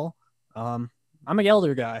back at all. I'm a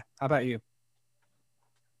Yelder guy. How about you?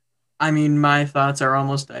 I mean, my thoughts are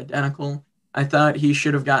almost identical. I thought he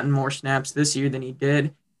should have gotten more snaps this year than he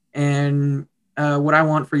did. And what I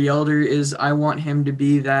want for Yelder is I want him to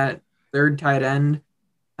be that third tight end.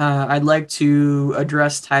 I'd like to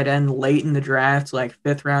address tight end late in the draft, like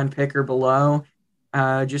 5th round pick or below.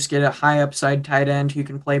 Just get a high upside tight end who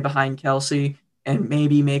can play behind Kelsey and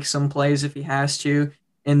maybe make some plays if he has to.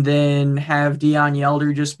 And then have Deon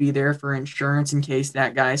Yelder just be there for insurance in case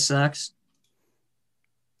that guy sucks.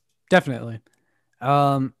 Definitely.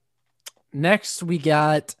 Next we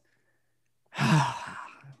got. Do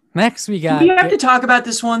we have to talk about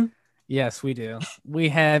this one? Yes, we do. We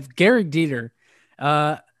have Gary Dieter.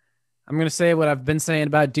 I'm going to say what I've been saying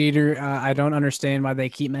about Dieter. I don't understand why they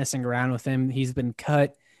keep messing around with him. He's been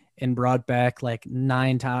cut and brought back like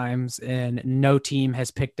 9 times, and no team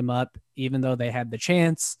has picked him up, even though they had the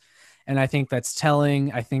chance. And I think that's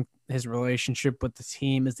telling. I think his relationship with the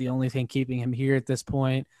team is the only thing keeping him here at this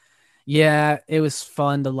point. Yeah, it was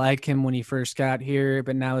fun to like him when he first got here,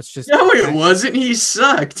 but now it's just... No, it wasn't. He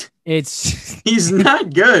sucked. He's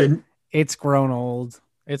not good. It's grown old.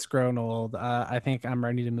 I think I'm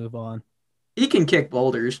ready to move on. He can kick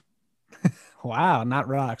boulders. Wow, not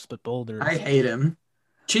rocks, but boulders. I hate him.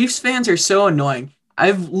 Chiefs fans are so annoying.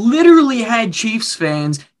 I've literally had Chiefs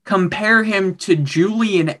fans compare him to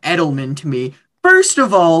Julian Edelman to me. First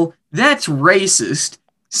of all, that's racist.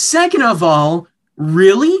 Second of all,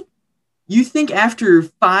 really? You think after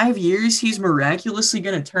 5 years he's miraculously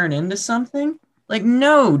going to turn into something? Like,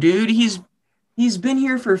 no, dude. He's been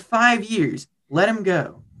here for 5 years. Let him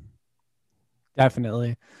go.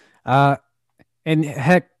 Definitely. And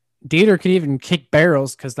heck, Dieter could even kick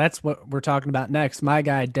barrels because that's what we're talking about next. My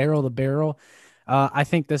guy, Daryl the Barrel. I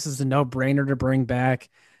think this is a no-brainer to bring back.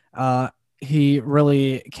 He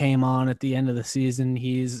really came on at the end of the season.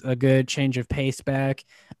 He's a good change of pace back.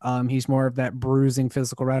 He's more of that bruising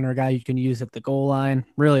physical runner guy you can use at the goal line.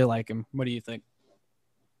 Really like him. What do you think?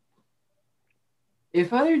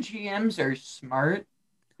 If other GMs are smart,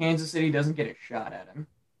 Kansas City doesn't get a shot at him.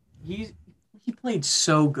 He played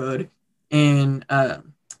so good, and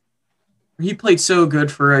he played so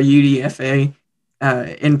good for a UDFA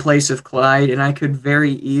in place of Clyde, and I could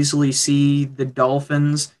very easily see the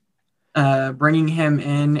Dolphins bringing him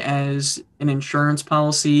in as an insurance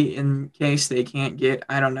policy in case they can't get,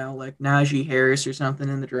 I don't know, like Najee Harris or something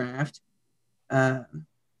in the draft.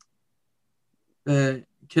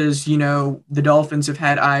 Because, the Dolphins have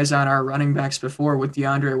had eyes on our running backs before with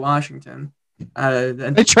DeAndre Washington.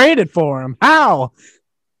 They traded for him. How?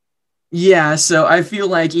 Yeah, so I feel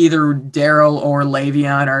like either Daryl or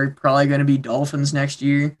Le'Veon are probably going to be Dolphins next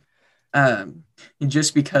year,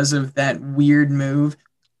 just because of that weird move.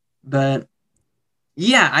 But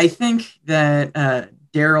Yeah, I think that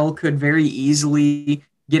Daryl could very easily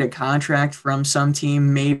get a contract from some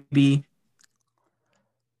team. Maybe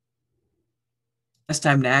last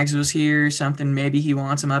time Nags was here, something. Maybe he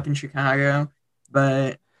wants him up in Chicago.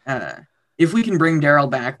 But uh, if we can bring Daryl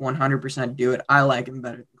back, 100% do it. I like him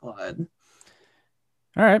better than Claude.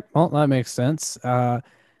 All right. Well, that makes sense.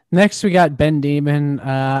 Next, we got Ben Demon.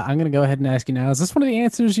 I'm going to go ahead and ask you now. Is this one of the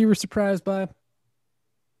answers you were surprised by?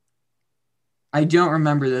 I don't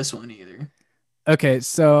remember this one either. Okay,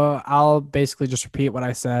 so I'll basically just repeat what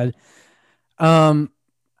I said. Ben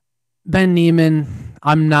Neiman,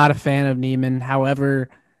 I'm not a fan of Neiman. However,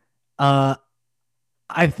 I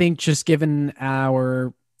think just given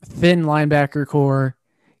our thin linebacker core,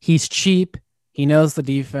 he's cheap. He knows the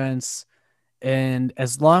defense. And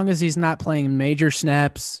as long as he's not playing major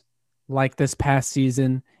snaps like this past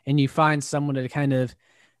season, and you find someone to kind of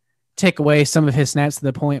take away some of his snaps to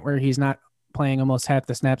the point where he's not playing almost half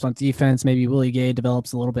the snaps on defense, maybe Willie Gay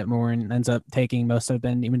develops a little bit more and ends up taking most of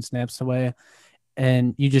Ben Neiman's snaps away,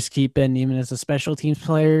 and you just keep Ben Neiman as a special teams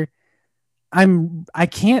player, I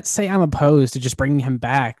can't say I'm opposed to just bringing him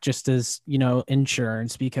back just as,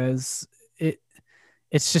 insurance, because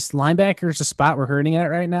it's just linebacker is a spot we're hurting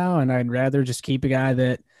at right now. And I'd rather just keep a guy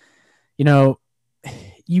that, you know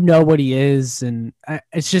what he is. And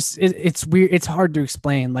it's weird. It's hard to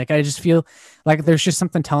explain. Like, I just feel like there's just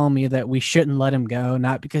something telling me that we shouldn't let him go,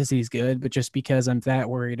 not because he's good, but just because I'm that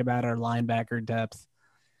worried about our linebacker depth.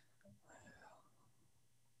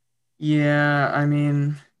 Yeah, I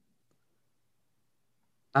mean,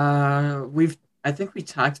 I think we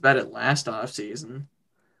talked about it last offseason.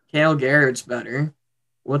 Cale Garrett's better.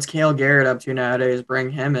 What's Cale Garrett up to nowadays?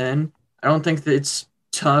 Bring him in. I don't think that it's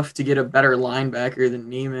tough to get a better linebacker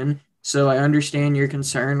than Neiman. So I understand your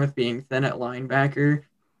concern with being thin at linebacker,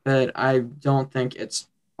 but I don't think it's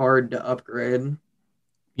hard to upgrade.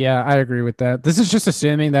 Yeah, I agree with that. This is just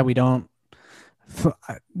assuming that we don't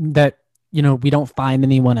we don't find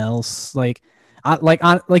anyone else. Like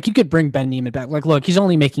you could bring Ben Neiman back. Like, look, he's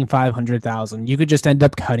only making 500,000. You could just end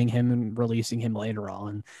up cutting him and releasing him later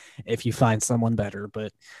on if you find someone better.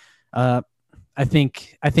 But I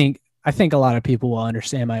think a lot of people will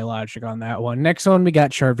understand my logic on that one. Next one, we got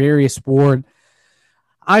Charvarius Ward.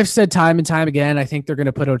 I've said time and time again, I think they're going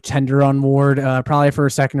to put a tender on Ward, probably for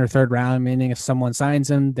a second or third round, meaning if someone signs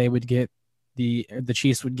him, they would get the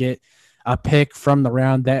Chiefs would get a pick from the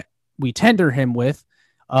round that we tender him with,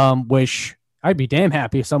 which I'd be damn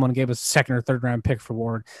happy if someone gave us a second or third round pick for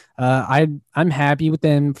Ward. I'm happy with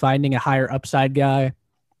them finding a higher upside guy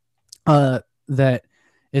that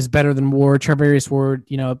is better than Ward. Charvarius Ward,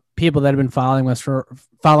 people that have been following us for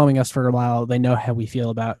a while, they know how we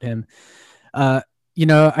feel about him. I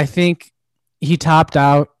think he topped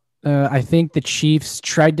out. I think the Chiefs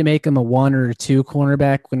tried to make him a 1 or a 2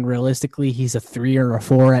 cornerback when realistically he's a 3 or a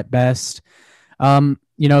 4 at best.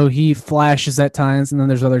 He flashes at times, and then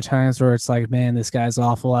there's other times where it's like, man, this guy's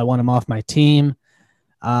awful. I want him off my team.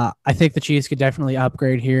 I think the Chiefs could definitely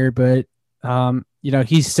upgrade here, but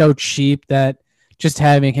he's so cheap that just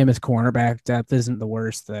having him as cornerback depth isn't the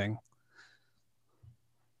worst thing.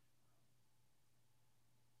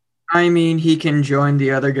 I mean, he can join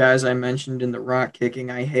the other guys I mentioned in the rock kicking.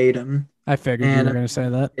 I hate him. I figured you were going to say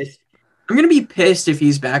that. I'm going to be pissed if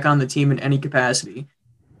he's back on the team in any capacity.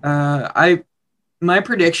 My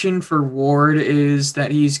prediction for Ward is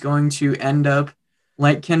that he's going to end up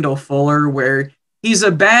like Kendall Fuller, where he's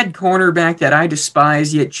a bad cornerback that I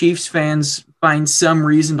despise, yet Chiefs fans find some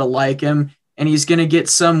reason to like him, and he's going to get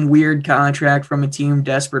some weird contract from a team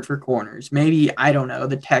desperate for corners. Maybe, I don't know,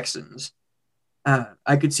 the Texans.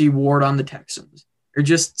 I could see Ward on the Texans. Or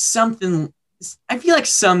just something. I feel like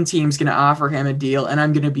some team's going to offer him a deal, and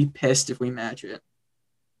I'm going to be pissed if we match it.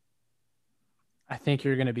 I think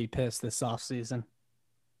you're going to be pissed this offseason.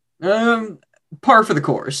 Par for the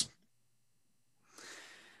course.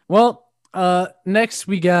 Well, next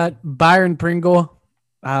we got Byron Pringle.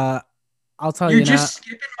 I'll tell you You're just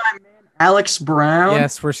skipping my man, Alex Brown?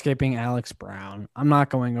 Yes, we're skipping Alex Brown. I'm not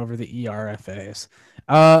going over the ERFAs.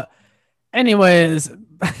 Anyways,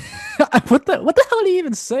 what the hell did he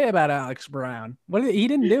even say about Alex Brown? He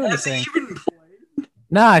didn't do anything.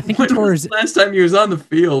 No, I think he tore his last time he was on the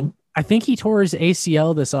field. I think he tore his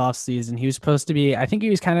ACL this offseason. He was supposed to be, I think he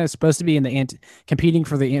was kind of supposed to be in the competing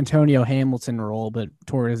for the Antonio Hamilton role, but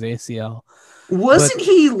tore his ACL.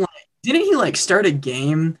 Didn't he start a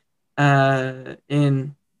game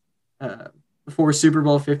in before Super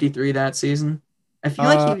Bowl 53 that season? I feel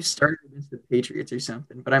like he started against the Patriots or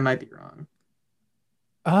something, but I might be wrong.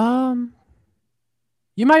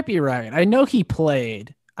 You might be right. I know he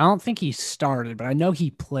played. I don't think he started, but I know he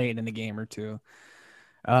played in a game or two.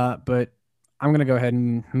 But I'm going to go ahead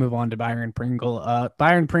and move on to Byron Pringle.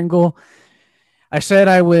 Byron Pringle, I said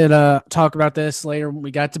I would talk about this later when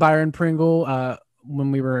we got to Byron Pringle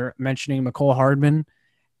when we were mentioning McCole Hardman.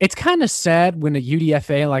 It's kind of sad when a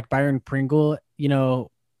UDFA like Byron Pringle,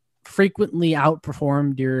 frequently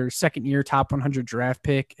outperformed your second-year top 100 draft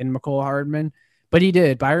pick in McCole Hardman, but he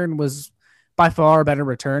did. Byron was by far a better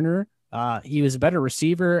returner. He was a better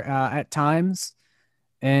receiver at times,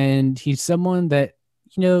 and he's someone that,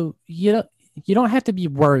 you don't have to be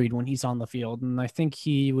worried when he's on the field, and I think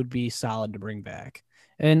he would be solid to bring back.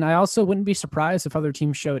 And I also wouldn't be surprised if other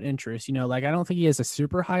teams showed interest. I don't think he has a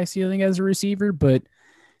super high ceiling as a receiver, but,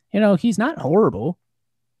 he's not horrible.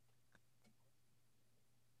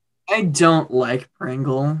 I don't like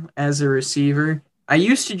Pringle as a receiver. I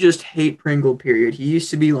used to just hate Pringle, period. He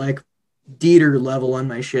used to be like Dieter level on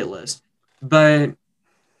my shit list. But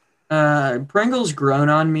Pringle's grown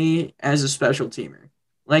on me as a special teamer.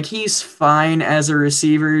 Like, he's fine as a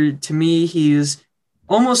receiver. To me, he's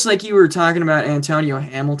almost like you were talking about Antonio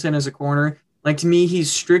Hamilton as a corner. Like, to me,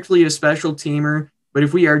 he's strictly a special teamer. But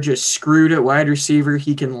if we are just screwed at wide receiver,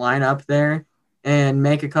 he can line up there and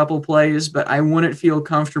make a couple plays. But I wouldn't feel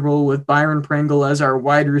comfortable with Byron Pringle as our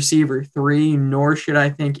wide receiver 3, nor should I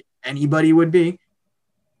think anybody would be.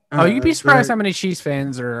 You'd be surprised how many Chiefs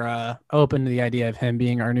fans are open to the idea of him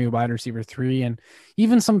being our new wide receiver 3. And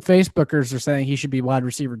even some Facebookers are saying he should be wide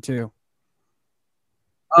receiver 2.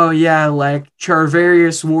 Oh, yeah, like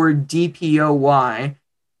Charvarius Ward DPOY.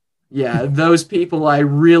 Yeah, those people, I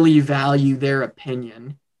really value their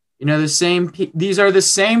opinion. These are the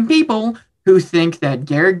same people who think that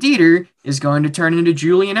Garrett Dieter is going to turn into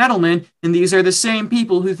Julian Edelman, and these are the same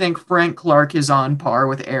people who think Frank Clark is on par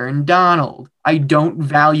with Aaron Donald. I don't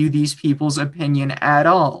value these people's opinion at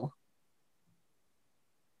all.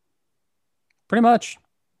 Pretty much.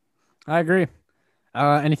 I agree.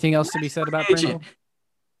 Anything else to be said about Pringle?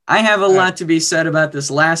 I have a lot to be said about this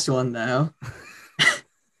last one, though.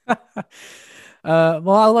 Well,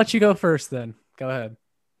 I'll let you go first then. Go ahead.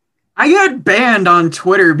 I got banned on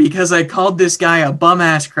Twitter because I called this guy a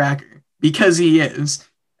bum-ass cracker, because he is.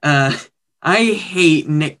 I hate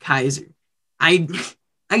Nick Keizer. I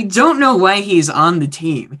don't know why he's on the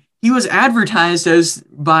team. He was advertised as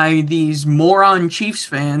by these moron Chiefs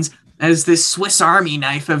fans as this Swiss Army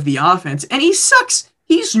knife of the offense, and he sucks.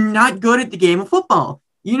 He's not good at the game of football.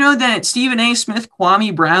 You know that Stephen A. Smith,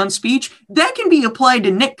 Kwame Brown speech? That can be applied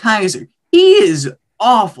to Nick Keizer. He is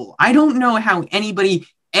awful. I don't know how anybody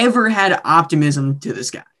ever had optimism to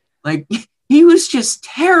this guy. Like, he was just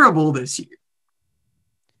terrible this year.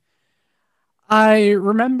 I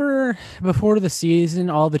remember before the season,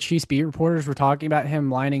 all the Chiefs beat reporters were talking about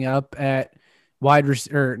him lining up at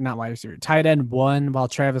tight end 1 while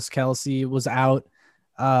Travis Kelce was out,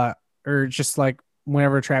 or just like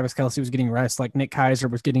whenever Travis Kelce was getting rest, like Nick Keizer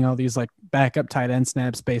was getting all these like backup tight end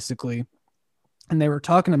snaps basically. And they were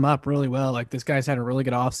talking him up really well. Like, this guy's had a really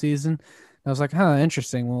good offseason. I was like,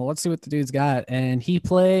 interesting. Well, let's see what the dude's got. And he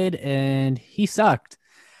played and he sucked.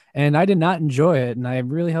 And I did not enjoy it. And I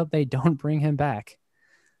really hope they don't bring him back.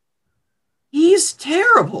 He's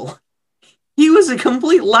terrible. He was a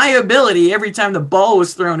complete liability every time the ball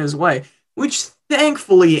was thrown his way, which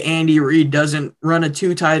thankfully Andy Reid doesn't run a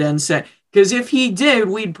 2 tight end set. Because if he did,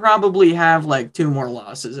 we'd probably have like 2 more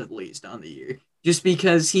losses at least on the year. Just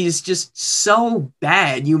because he's just so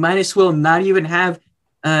bad. You might as well not even have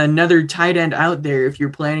another tight end out there if you're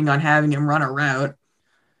planning on having him run a route.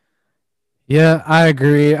 Yeah, I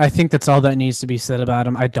agree. I think that's all that needs to be said about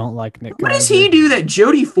him. I don't like Nick Keizer. What does he do that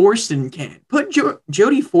Jody Forston can't? Put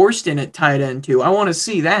Jody Forston at tight end too. I want to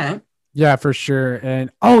see that. Yeah, for sure. And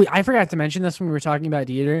I forgot to mention this when we were talking about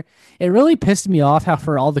Dieter. It really pissed me off how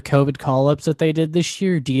for all the COVID call-ups that they did this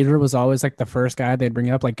year, Dieter was always like the first guy they'd bring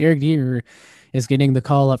up. Like, Eric Dieter is getting the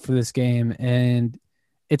call-up for this game. And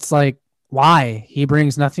it's like, why? He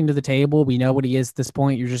brings nothing to the table. We know what he is at this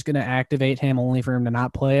point. You're just going to activate him only for him to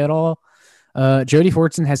not play at all. Jody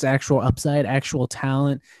Fortson has actual upside, actual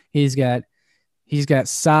talent. He's got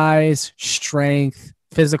size, strength,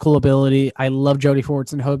 physical ability. I love Jody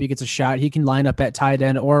Fortson. Hope he gets a shot. He can line up at tight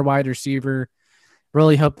end or wide receiver.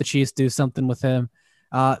 Really hope the Chiefs do something with him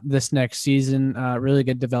this next season. Really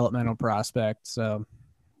good developmental prospect. So,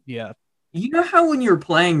 yeah. You know how when you're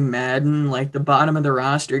playing Madden, like the bottom of the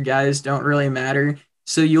roster guys don't really matter.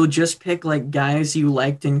 So you'll just pick like guys you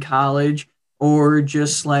liked in college or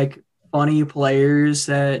just like funny players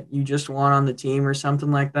that you just want on the team or something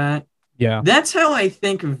like that. Yeah. That's how I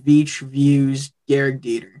think Veach views Garrett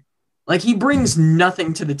Dieter. Like, he brings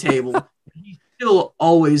nothing to the table. He's still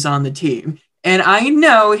always on the team. And I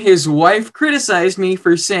know his wife criticized me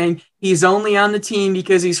for saying he's only on the team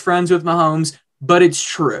because he's friends with Mahomes, but it's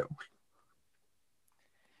true.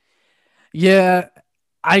 Yeah,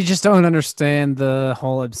 I just don't understand the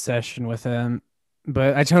whole obsession with him.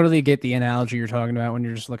 But I totally get the analogy you're talking about when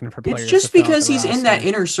you're just looking for players. It's just to fill out because the he's in roster. that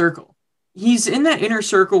inner circle. He's in that inner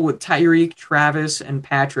circle with Tyreek, Travis, and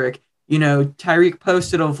Patrick. You know, Tyreek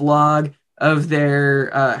posted a vlog of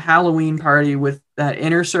their Halloween party with that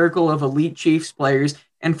inner circle of elite Chiefs players,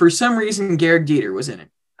 and for some reason, Garrett Dieter was in it.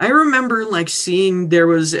 I remember like seeing there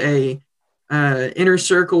was a inner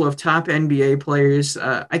circle of top NBA players.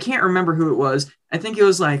 I can't remember who it was. I think it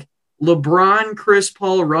was like LeBron, Chris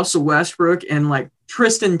Paul, Russell Westbrook, and like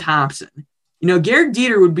Tristan Thompson. You know, Garrett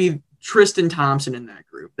Dieter would be Tristan Thompson in that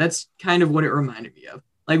group. That's kind of what it reminded me of.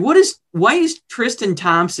 Like, why is Tristan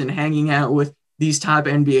Thompson hanging out with these top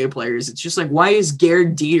NBA players? It's just like, why is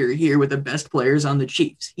Garrett Dieter here with the best players on the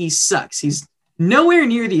Chiefs? He sucks. He's nowhere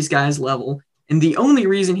near these guys' level. And the only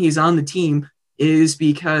reason he's on the team is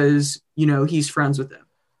because, you know, he's friends with them.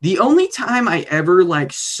 The only time I ever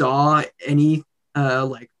like saw any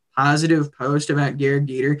like positive post about Garrett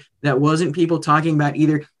Dieter that wasn't people talking about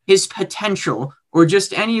either his potential or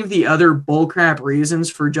just any of the other bullcrap reasons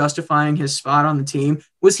for justifying his spot on the team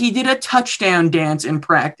was he did a touchdown dance in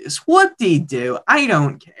practice. What did he do? I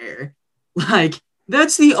don't care. Like,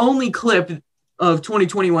 that's the only clip of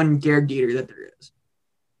 2021 Garrett Dieter that there is.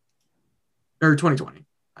 Or 2020.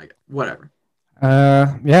 Whatever.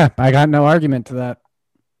 Yeah, I got no argument to that.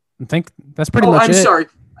 I think that's pretty much it. Sorry.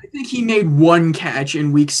 I think he made one catch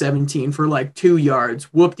in week 17 for like 2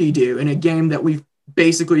 yards. Whoop-de-doo in a game that we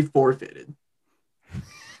basically forfeited.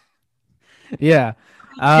 Yeah.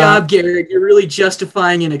 Good job, Garrett. You're really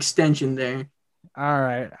justifying an extension there. All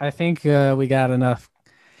right. I think we got enough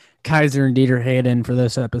Kaiser and Dieter Hayden for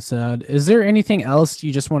this episode. Is there anything else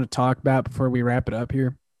you just want to talk about before we wrap it up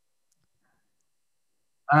here?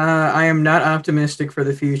 I am not optimistic for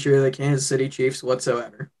the future of the Kansas City Chiefs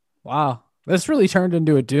whatsoever. Wow. This really turned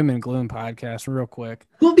into a doom and gloom podcast real quick.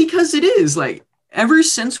 Well, because it is. Like, ever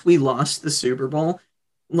since we lost the Super Bowl,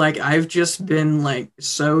 like, I've just been, like,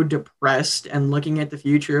 so depressed and looking at the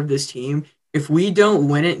future of this team. If we don't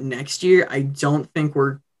win it next year, I don't think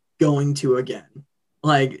we're going to again.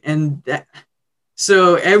 Like, and that...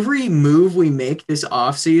 So every move we make this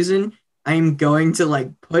offseason, I'm going to,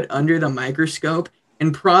 like, put under the microscope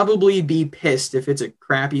and probably be pissed if it's a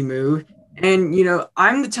crappy move. And, you know,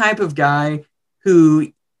 I'm the type of guy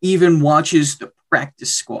who even watches the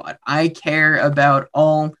practice squad. I care about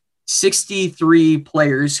all 63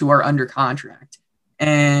 players who are under contract.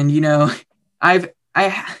 And, you know, I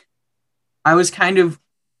was kind of,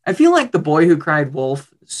 I feel like the boy who cried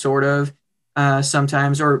wolf, sort of,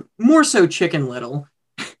 sometimes, or more so Chicken Little.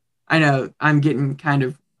 I know I'm getting kind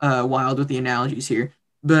of wild with the analogies here.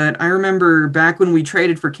 But I remember back when we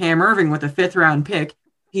traded for Cam Irving with a 5th round pick,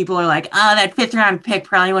 people are like, oh, that 5th round pick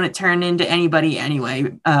probably wouldn't turn into anybody anyway.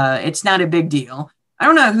 It's not a big deal. I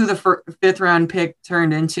don't know who the 5th round pick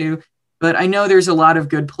turned into, but I know there's a lot of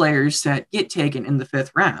good players that get taken in the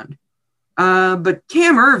 5th round. But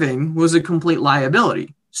Cam Irving was a complete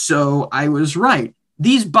liability. So I was right.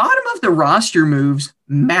 These bottom of the roster moves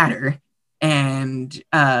matter. And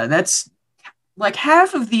that's like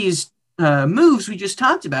half of these moves we just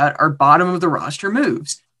talked about are bottom of the roster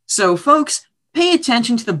moves. So folks, pay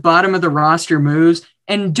attention to the bottom of the roster moves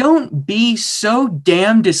and don't be so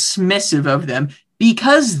damn dismissive of them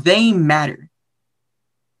because they matter.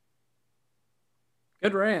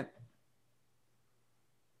 Good rant.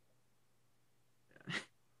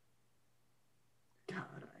 God,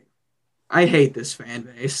 I hate this fan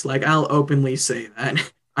base. Like, I'll openly say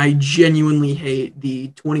that. I genuinely hate the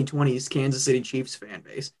 2020s Kansas City Chiefs fan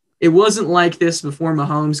base. It wasn't like this before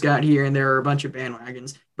Mahomes got here and there were a bunch of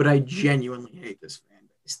bandwagons, but I genuinely hate this fan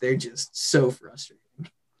base. They're just so frustrating.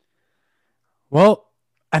 Well,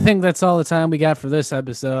 I think that's all the time we got for this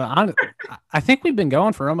episode. I think we've been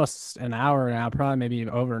going for almost an hour now, probably maybe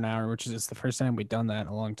over an hour, which is the first time we've done that in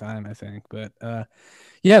a long time, I think. But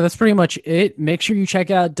yeah, that's pretty much it. Make sure you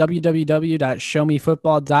check out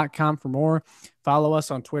www.showmefootball.com for more. Follow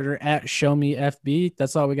us on Twitter @ShowMeFB.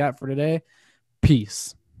 That's all we got for today.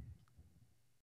 Peace.